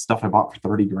out of stuff I bought for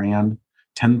 30 grand,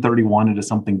 1031 into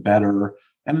something better.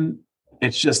 And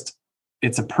it's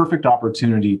a perfect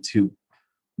opportunity to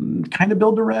kind of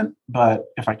build to rent. But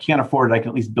if I can't afford it, I can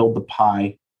at least build the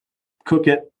pie, cook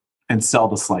it, and sell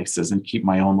the slices and keep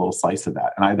my own little slice of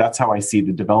that. And that's how I see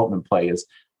the development play is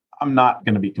I'm not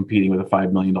going to be competing with a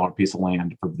 $5 million piece of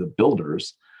land for the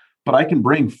builders, but I can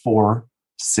bring 4,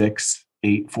 6,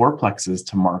 8 fourplexes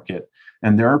to market.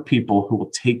 And there are people who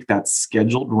will take that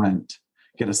scheduled rent,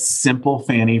 get a simple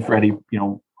Fannie Freddie,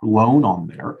 loan on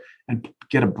there and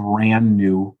get a brand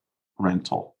new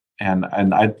rental. And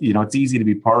I, it's easy to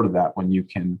be part of that when you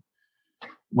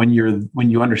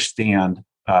understand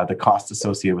the cost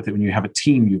associated with it, when you have a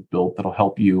team you've built that'll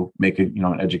help you make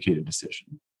an educated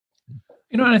decision.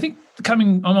 And I think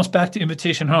coming almost back to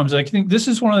Invitation Homes, I think this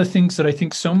is one of the things that I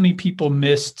think so many people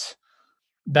missed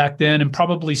back then and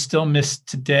probably still miss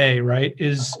today, right?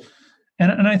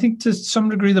 And I think to some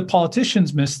degree the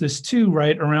politicians miss this too,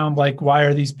 right? Around why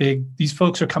are these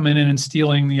folks are coming in and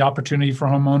stealing the opportunity for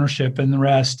home ownership and the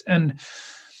rest. And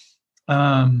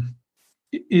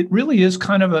it really is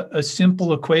kind of a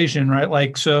simple equation,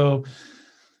 right? So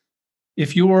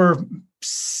if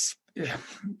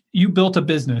you built a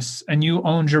business and you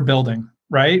owned your building,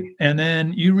 right? And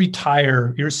then you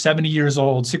retire, you're 70 years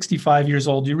old, 65 years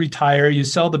old, you retire, you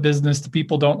sell the business, the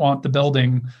people don't want the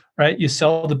building, right? You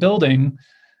sell the building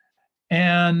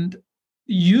and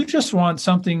you just want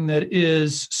something that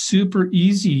is super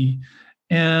easy.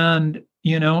 And,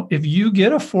 if you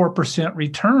get a 4%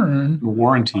 return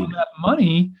warranty on that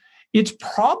money, it's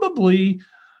probably,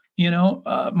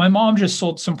 my mom just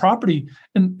sold some property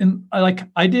and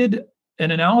I did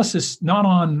an analysis, not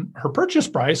on her purchase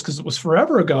price because it was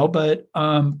forever ago, but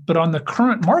on the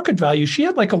current market value, she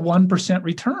had a 1%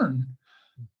 return.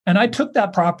 And I took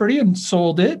that property and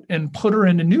sold it and put her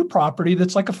in a new property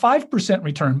that's a 5%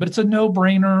 return, but it's a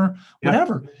no-brainer,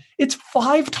 whatever. It's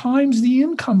 5 times the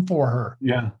income for her.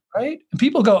 Yeah. Right. And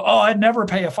people go, oh, I'd never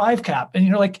pay a 5 cap. And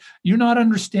you're not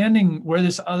understanding where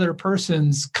this other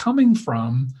person's coming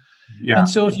from. Yeah. And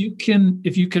so if you can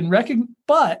recognize,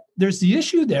 but there's the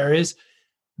issue there is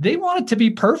they want it to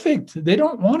be perfect. They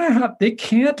don't want to they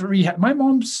can't rehab. My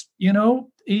mom's,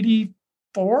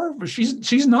 84.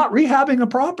 She's not rehabbing a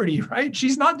property, right?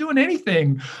 She's not doing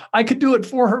anything. I could do it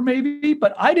for her maybe,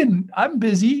 but I'm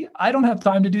busy. I don't have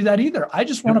time to do that either. I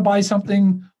just want to buy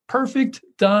something perfect,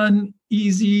 done,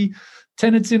 easy,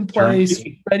 tenants in place,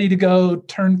 turnkey. Ready to go,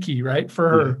 turnkey, right? For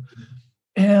her.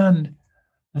 And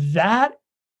that,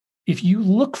 if you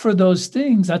look for those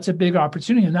things, that's a big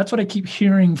opportunity. And that's what I keep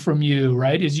hearing from you,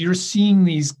 right? Is you're seeing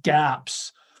these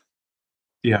gaps.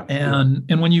 Yeah.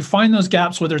 And when you find those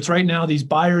gaps, whether it's right now, these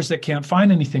buyers that can't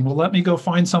find anything, well, let me go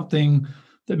find something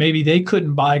that maybe they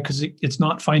couldn't buy because it's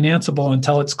not financeable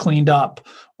until it's cleaned up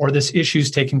or this issue's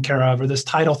taken care of or this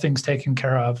title thing's taken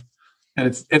care of. And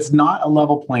it's not a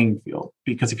level playing field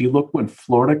because if you look when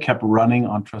Florida kept running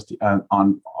on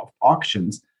on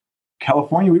auctions,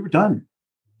 California, we were done.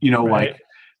 Right.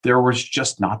 There was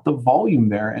just not the volume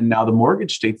there. And now the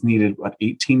mortgage states needed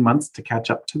 18 months to catch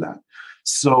up to that.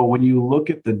 So when you look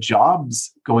at the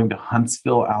jobs going to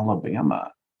Huntsville,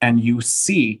 Alabama, and you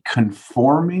see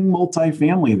conforming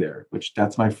multifamily there, which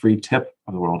that's my free tip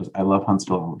of the world is I love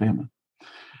Huntsville, Alabama.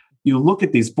 You look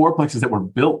at these fourplexes that were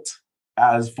built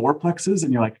as fourplexes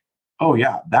and you're like, oh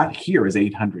yeah, that here is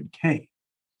 $800K.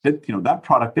 That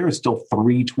product there is still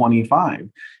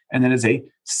 $325, and then is a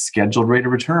scheduled rate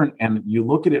of return. And you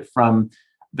look at it from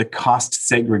the cost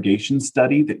segregation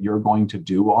study that you're going to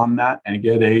do on that, and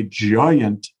get a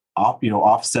giant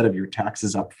offset of your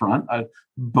taxes up front, a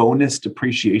bonus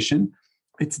depreciation.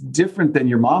 It's different than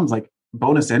your mom's like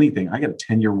bonus anything. I get a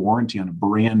 10-year warranty on a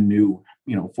brand new,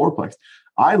 fourplex.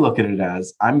 I look at it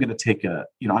as I'm going to take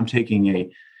I'm taking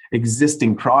a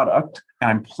existing product and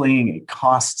I'm playing a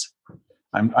cost.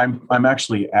 I'm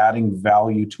actually adding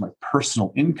value to my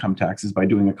personal income taxes by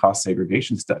doing a cost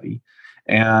segregation study.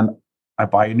 And I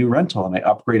buy a new rental and I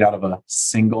upgrade out of a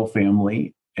single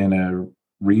family in a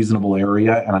reasonable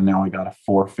area. And now I got a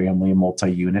 4-family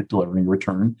multi-unit delivering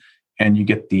return. And you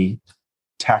get the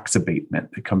tax abatement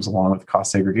that comes along with the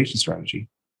cost segregation strategy.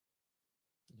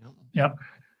 Yep.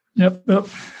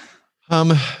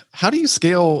 How do you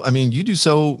scale? I mean, you do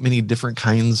so many different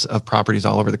kinds of properties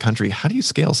all over the country. How do you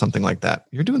scale something like that?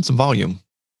 You're doing some volume.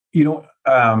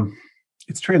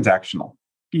 It's transactional.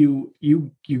 You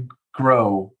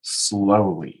grow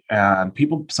slowly, and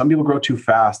some people grow too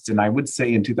fast. And I would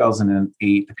say in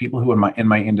 2008, the people who in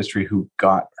my industry who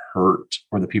got hurt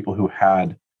were the people who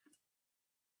had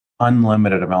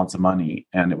unlimited amounts of money,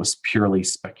 and it was purely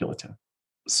speculative.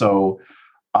 So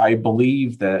I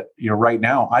believe that, right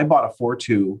now I bought a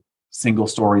 4.2 single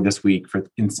story this week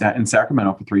in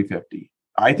Sacramento for $350.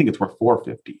 I think it's worth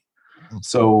 $450.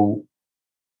 So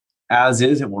as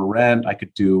is, it will rent. I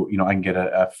could do, I can get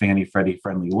a Fannie Freddie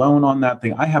friendly loan on that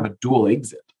thing. I have a dual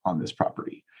exit on this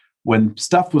property. When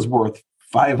stuff was worth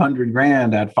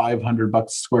 $500,000 at $500 a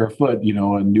square foot,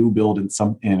 a new build in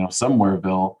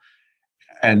Somewhereville,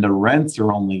 and the rents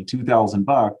are only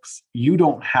 $2,000, you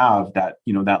don't have that,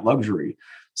 that luxury.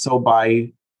 So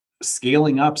by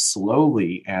scaling up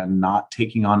slowly and not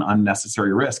taking on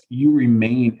unnecessary risk, you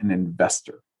remain an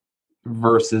investor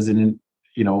versus a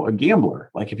gambler.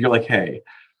 Like if you're like, hey,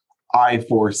 I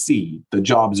foresee the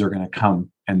jobs are going to come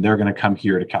and they're going to come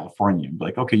here to California.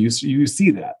 Like, okay, you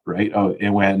see that, right? Oh,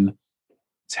 and when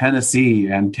Tennessee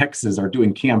and Texas are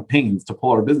doing campaigns to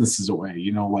pull our businesses away,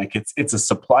 it's a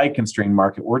supply constrained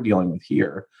market we're dealing with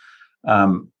here.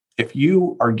 If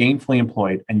you are gainfully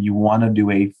employed and you want to do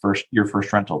your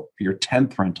first rental, your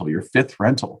 10th rental, your 5th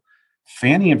rental,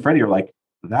 Fannie and Freddie are like,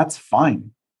 that's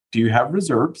fine. Do you have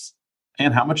reserves?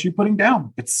 And how much are you putting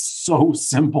down? It's so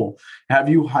simple. Have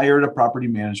you hired a property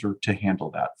manager to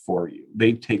handle that for you?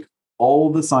 They take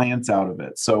all the science out of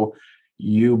it. So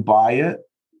you buy it.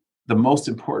 The most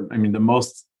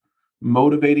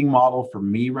motivating model for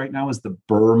me right now is the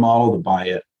BRRRR model, the buy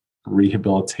it,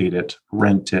 rehabilitate it,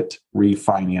 rent it,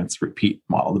 refinance, repeat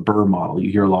model, the BRRRR model.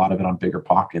 You hear a lot of it on Bigger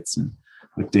Pockets and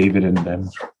with David and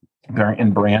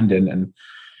Brandon. And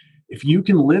if you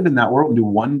can live in that world and do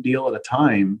one deal at a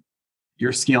time,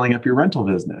 you're scaling up your rental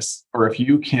business. Or if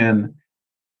you can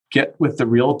get with the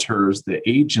realtors, the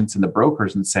agents and the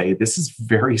brokers and say, this is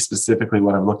very specifically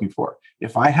what I'm looking for.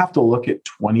 If I have to look at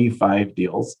 25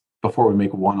 deals before we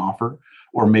make one offer,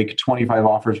 or make 25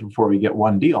 offers before we get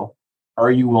one deal, are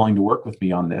you willing to work with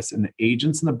me on this? And the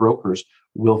agents and the brokers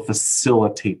will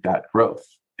facilitate that growth.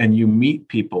 And you meet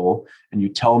people and you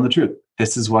tell them the truth.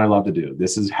 This is what I love to do.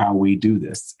 This is how we do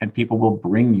this. And people will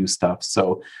bring you stuff.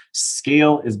 So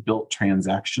scale is built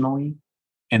transactionally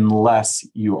unless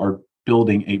you are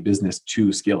building a business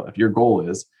to scale. If your goal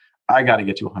is, I got to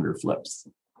get to 100 flips,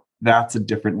 that's a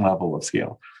different level of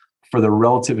scale. For the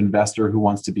relative investor who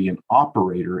wants to be an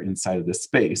operator inside of this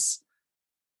space,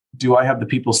 do I have the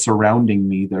people surrounding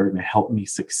me that are going to help me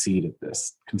succeed at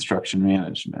this? Construction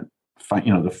management,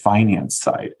 the finance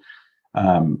side.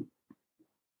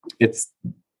 It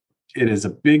is a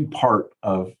big part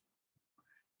of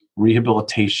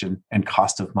rehabilitation and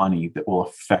cost of money that will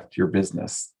affect your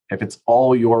business. If it's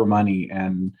all your money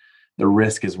and the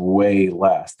risk is way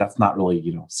less, that's not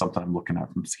really, something I'm looking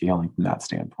at from scaling from that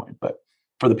standpoint. But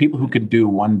for the people who can do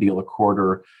one deal a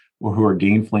quarter, or who are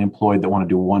gainfully employed that want to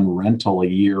do one rental a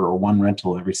year or one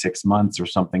rental every 6 months or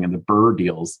something, and the BRRRR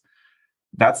deals,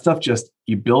 that stuff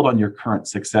you build on your current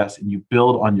success and you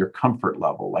build on your comfort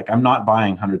level. Like I'm not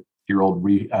buying 100-year-old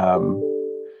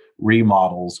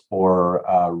remodels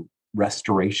or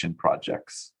restoration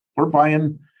projects. We're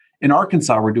buying, in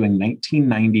Arkansas, we're doing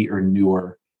 1990 or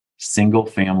newer single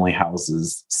family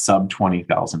houses, sub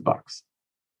 $20,000.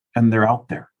 And they're out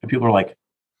there. And people are like,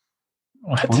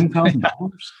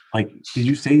 $20,000? Like, did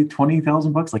you say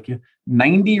 $20,000? Like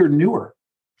 90 or newer.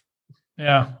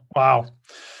 Yeah. Wow.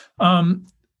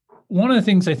 one of the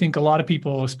things I think a lot of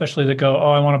people, especially that go,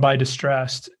 oh, I want to buy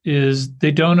distressed, is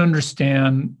they don't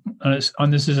understand,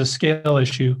 on this is a scale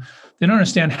issue, they don't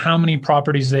understand how many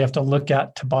properties they have to look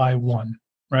at to buy one,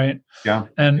 right? Yeah.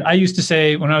 And I used to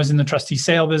say when I was in the trustee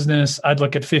sale business, I'd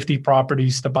look at 50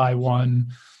 properties to buy one.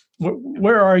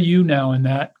 Where are you now in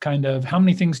that kind of, how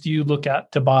many things do you look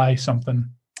at to buy something?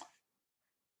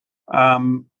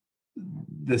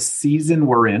 The season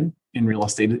we're in real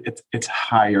estate, it's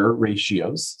higher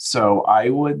ratios. So I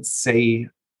would say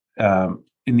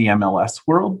in the MLS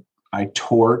world, I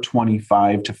tore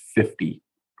 25 to 50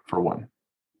 for one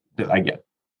that I get.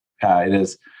 It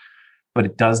is, but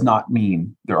it does not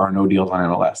mean there are no deals on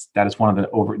MLS. That is one of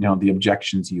the the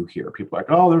objections you hear. People are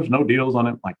like, oh, there's no deals on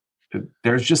it. Like,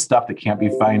 there's just stuff that can't be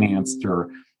financed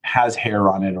or has hair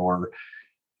on it, or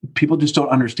people just don't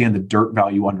understand the dirt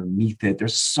value underneath it.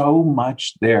 There's so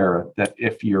much there that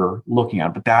if you're looking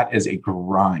at, but that is a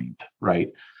grind,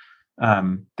 right?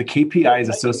 The KPIs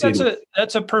associated.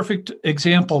 That's a perfect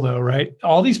example, though, right?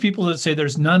 All these people that say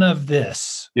there's none of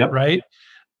this, yep. Right?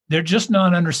 They're just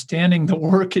not understanding the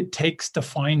work it takes to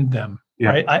find them,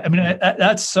 right? I mean,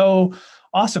 that's so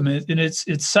awesome, and it's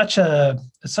such a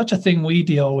thing we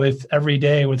deal with every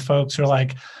day with folks who are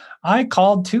like, I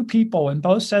called 2 people and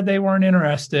both said they weren't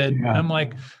interested. Yeah. I'm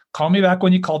like, call me back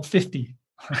when you called 50,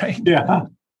 right? Yeah.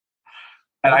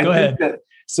 And Go ahead. That,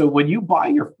 so when you buy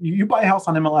a house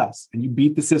on MLS and you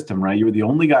beat the system, right? You were the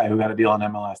only guy who got a deal on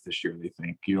MLS this year, they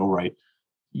think, right?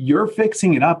 You're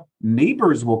fixing it up.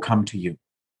 Neighbors will come to you.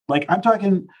 Like, I'm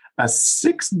talking a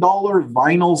 $6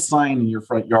 vinyl sign in your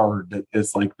front yard that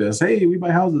is like this. Hey, we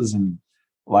buy houses. And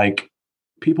like,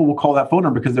 people will call that phone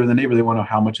number because they're the neighbor. They want to know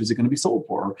how much is it going to be sold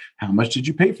for? How much did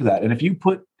you pay for that? And if you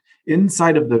put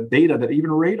inside of the data that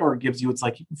even Radar gives you, it's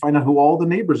like you can find out who all the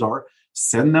neighbors are,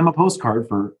 send them a postcard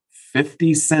for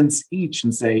 50 cents each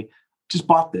and say, just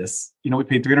bought this. We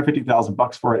paid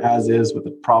 $350,000 for it as is with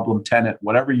a problem tenant,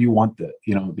 whatever you want the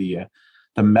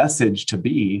message to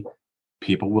be.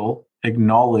 People will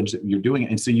acknowledge that you're doing it.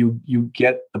 And so you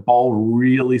get the ball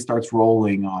really starts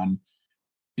rolling on,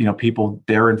 people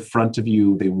there in front of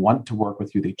you. They want to work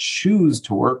with you. They choose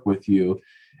to work with you.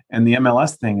 And the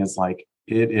MLS thing is like,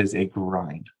 it is a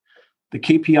grind. The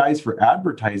KPIs for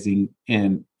advertising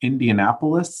in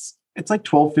Indianapolis, it's like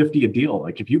 $1,250 a deal.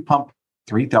 Like, if you pump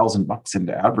 $3,000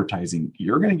 into advertising,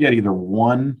 you're going to get either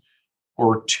 1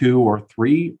 or 2 or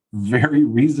 3 very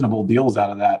reasonable deals out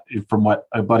of that, from what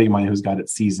a buddy of mine who's got it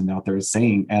seasoned out there is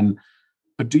saying.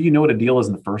 But do you know what a deal is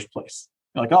in the first place?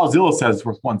 You're like, oh, Zillow says it's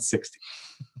worth $160.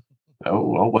 Oh,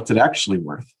 well, what's it actually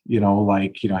worth? Are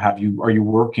you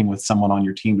working with someone on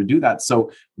your team to do that?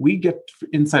 So we get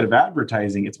inside of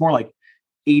advertising, it's more like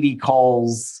 80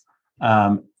 calls,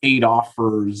 8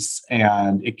 offers,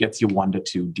 and it gets you 1 to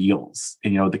 2 deals.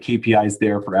 And, the KPIs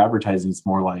there for advertising is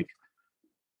more like,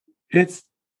 it's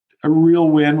a real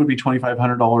win would be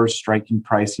 $2,500 striking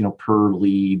price, per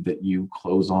lead that you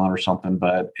close on or something.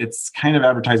 But it's kind of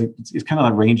advertising. It's kind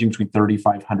of ranging between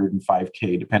 $3,500 and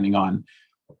 $5,000, depending on,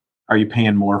 are you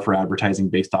paying more for advertising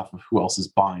based off of who else is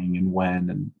buying and when?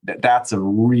 And that's a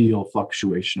real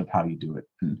fluctuation of how you do it.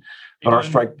 But our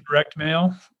strike direct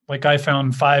mail, like I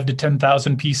found 5,000 to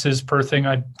 10,000 pieces per thing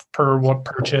per what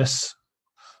purchase.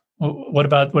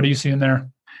 What are you seeing there?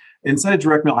 Inside of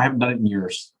direct mail, I haven't done it in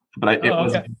years, but it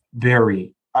was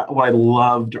very, what I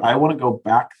loved. I want to go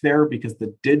back there because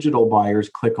the digital buyers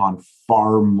click on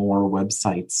far more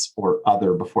websites or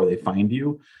other before they find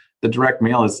you. The direct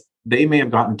mail is, they may have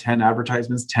gotten 10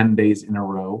 advertisements 10 days in a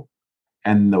row,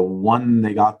 and the one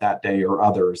they got that day or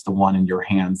other is the one in your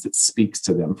hands that speaks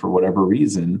to them for whatever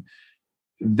reason.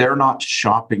 They're not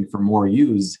shopping for more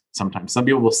use. Sometimes some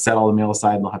people will set all the mail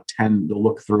aside and they'll have 10, they'll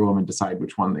look through them and decide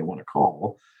which one they want to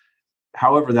call.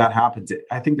 However that happens,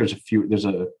 I think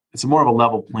it's more of a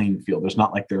level playing field. There's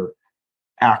not like they're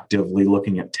actively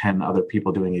looking at 10 other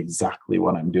people doing exactly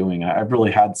what I'm doing. I've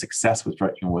really had success with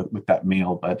that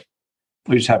mail, but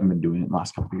we just haven't been doing it in the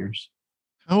last couple of years.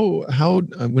 How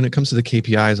when it comes to the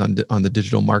KPIs on the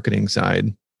digital marketing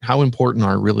side, how important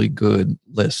are really good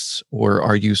lists, or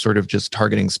are you sort of just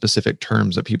targeting specific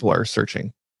terms that people are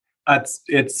searching?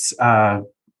 It's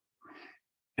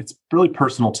really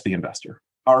personal to the investor.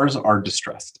 Ours are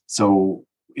distressed. So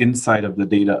inside of the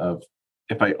data of,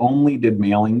 if I only did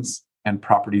mailings and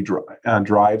property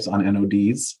drives on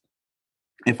NODs,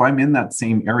 if I'm in that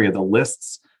same area, the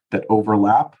lists that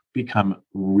overlap become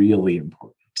really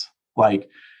important. Like,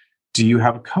 do you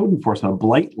have a code enforcement, a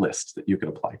blight list that you could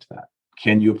apply to that?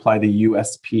 Can you apply the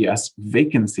USPS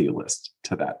vacancy list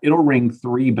to that? It'll ring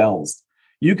 3 bells.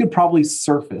 You could probably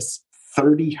surface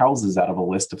 30 houses out of a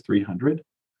list of 300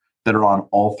 that are on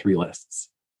all 3 lists.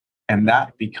 And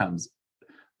that becomes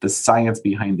the science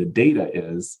behind the data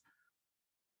is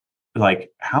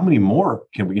like, how many more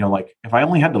can we, like if I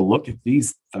only had to look at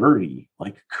these 30,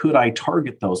 like, could I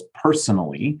target those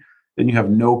personally? Then you have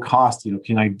no cost.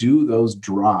 Can I do those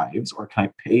drives or can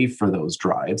I pay for those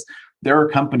drives? There are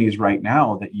companies right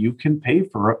now that you can pay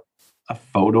for a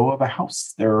photo of a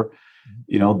house. They'll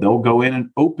go in and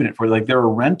open it for you. Like there are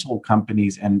rental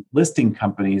companies and listing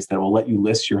companies that will let you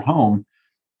list your home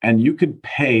and you could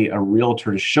pay a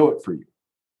realtor to show it for you.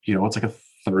 It's like a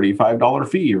 $35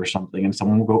 fee or something, and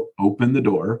someone will go open the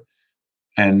door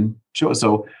and show it.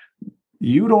 So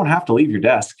you don't have to leave your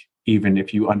desk, even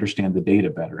if you understand the data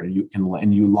better and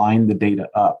you line the data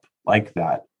up like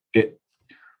that. It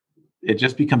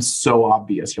just becomes so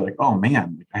obvious. You're like, oh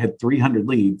man, I had 300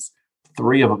 leads,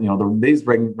 3 of them, they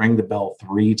rang the bell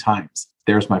 3 times.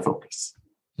 There's my focus.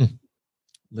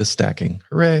 List stacking.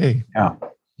 Hooray. Yeah.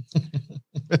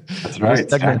 That's right.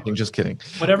 Segmenting, just kidding.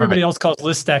 What everybody else calls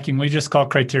list stacking, we just call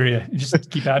criteria. You just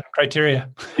keep adding criteria.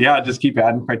 Yeah, just keep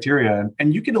adding criteria.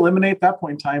 And you can eliminate at that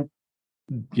point in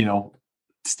time,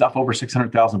 stuff over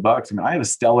 $600,000. I mean, I have a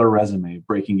stellar resume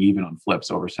breaking even on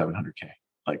flips over $700K.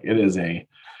 Like it is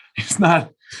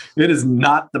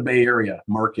not the Bay Area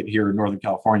market here in Northern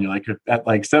California. Like at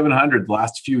like 700 the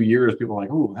last few years, people are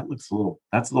like, oh,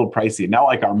 that's a little pricey. Now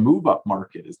like our move up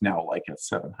market is now like at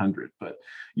 700, but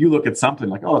you look at something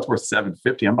like, oh, it's worth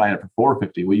 750. I'm buying it for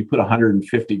 450. Well, you put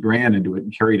 150 grand into it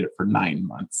and carried it for 9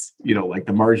 months, like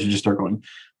the margins just start going,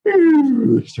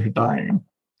 start dying.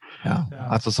 Yeah.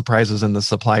 Lots of surprises in the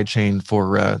supply chain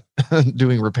for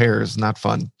doing repairs. Not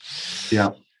fun.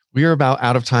 Yeah. We are about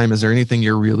out of time. Is there anything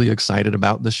you're really excited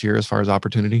about this year as far as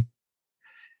opportunity?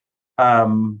 I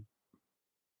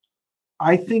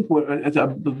think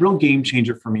the real game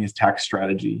changer for me is tax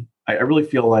strategy. I really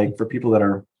feel like for people that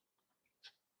are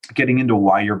getting into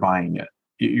why you're buying it,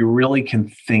 you really can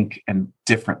think and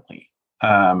differently.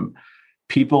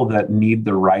 People that need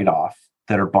the write-off,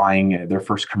 that are buying their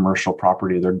first commercial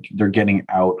property, they're getting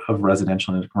out of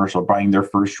residential into commercial, buying their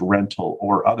first rental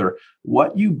or other.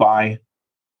 What you buy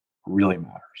really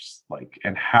matters, like,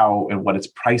 and how and what its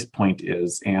price point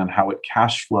is and how it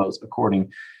cash flows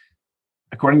according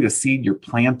to the seed you're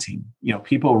planting.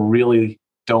 People really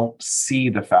don't see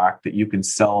the fact that you can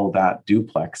sell that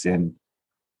duplex in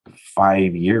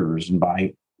 5 years and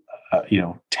buy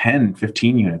 10,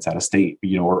 15 units out of state,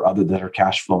 or other that are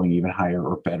cash flowing even higher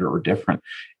or better or different.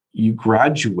 You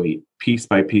graduate piece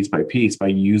by piece by piece by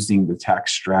using the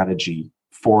tax strategy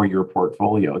for your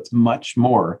portfolio. It's much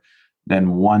more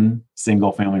than one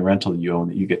single family rental you own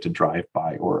that you get to drive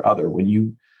by or other.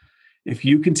 If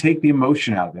you can take the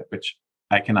emotion out of it, which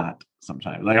I cannot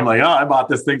sometimes. Like I'm like, oh, I bought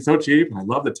this thing so cheap and I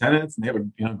love the tenants and they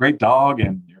have a great dog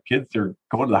and your kids are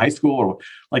going to the high school, or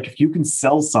like if you can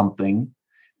sell something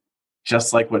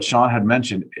just like what Sean had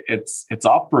mentioned, it's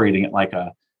operating at like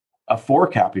a 4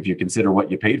 cap if you consider what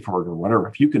you paid for it or whatever.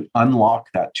 If you can unlock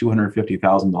that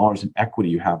 $250,000 in equity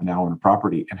you have now in a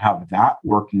property and have that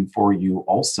working for you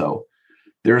also,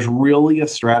 there's really a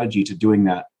strategy to doing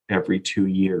that every 2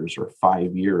 years or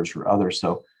 5 years or other.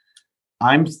 So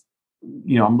I'm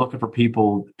looking for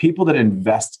people that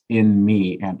invest in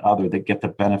me and other that get the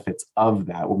benefits of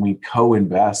that when we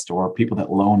co-invest, or people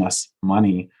that loan us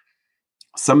money.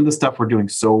 Some of the stuff we're doing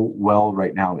so well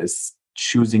right now is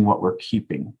choosing what we're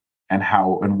keeping and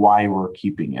how and why we're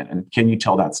keeping it. And can you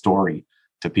tell that story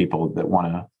to people that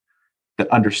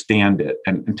understand it?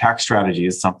 And tax strategy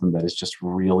is something that is just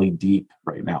really deep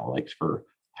right now, like for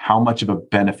how much of a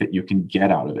benefit you can get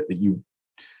out of it, that you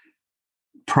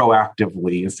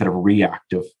proactively instead of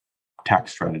reactive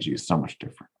tax strategy is so much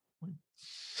different.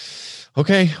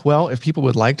 Okay. Well, if people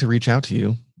would like to reach out to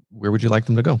you, where would you like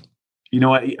them to go?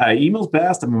 Email's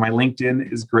best. I mean, my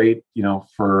LinkedIn is great,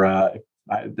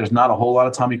 there's not a whole lot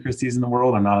of Tommy Christie's in the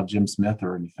world. I'm not a Jim Smith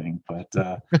or anything, but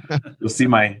you'll see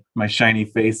my shiny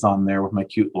face on there with my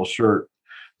cute little shirt,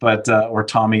 or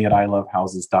Tommy at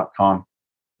ilovehouses.com.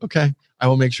 Okay. I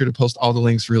will make sure to post all the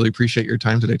links. Really appreciate your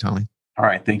time today, Tommy. All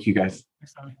right. Thank you, guys.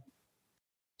 Thanks, Tommy.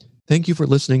 Thank you for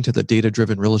listening to the Data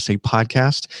Driven Real Estate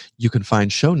Podcast. You can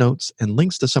find show notes and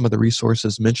links to some of the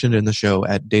resources mentioned in the show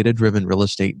at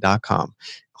datadrivenrealestate.com.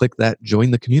 Click that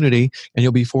Join the Community, and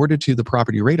you'll be forwarded to the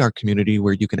Property Radar community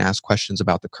where you can ask questions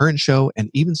about the current show and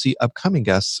even see upcoming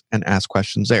guests and ask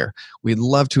questions there. We'd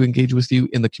love to engage with you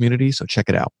in the community, so check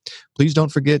it out. Please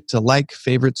don't forget to like,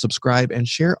 favorite, subscribe, and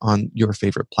share on your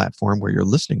favorite platform where you're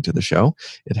listening to the show.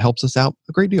 It helps us out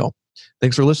a great deal.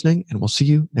 Thanks for listening, and we'll see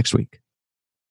you next week.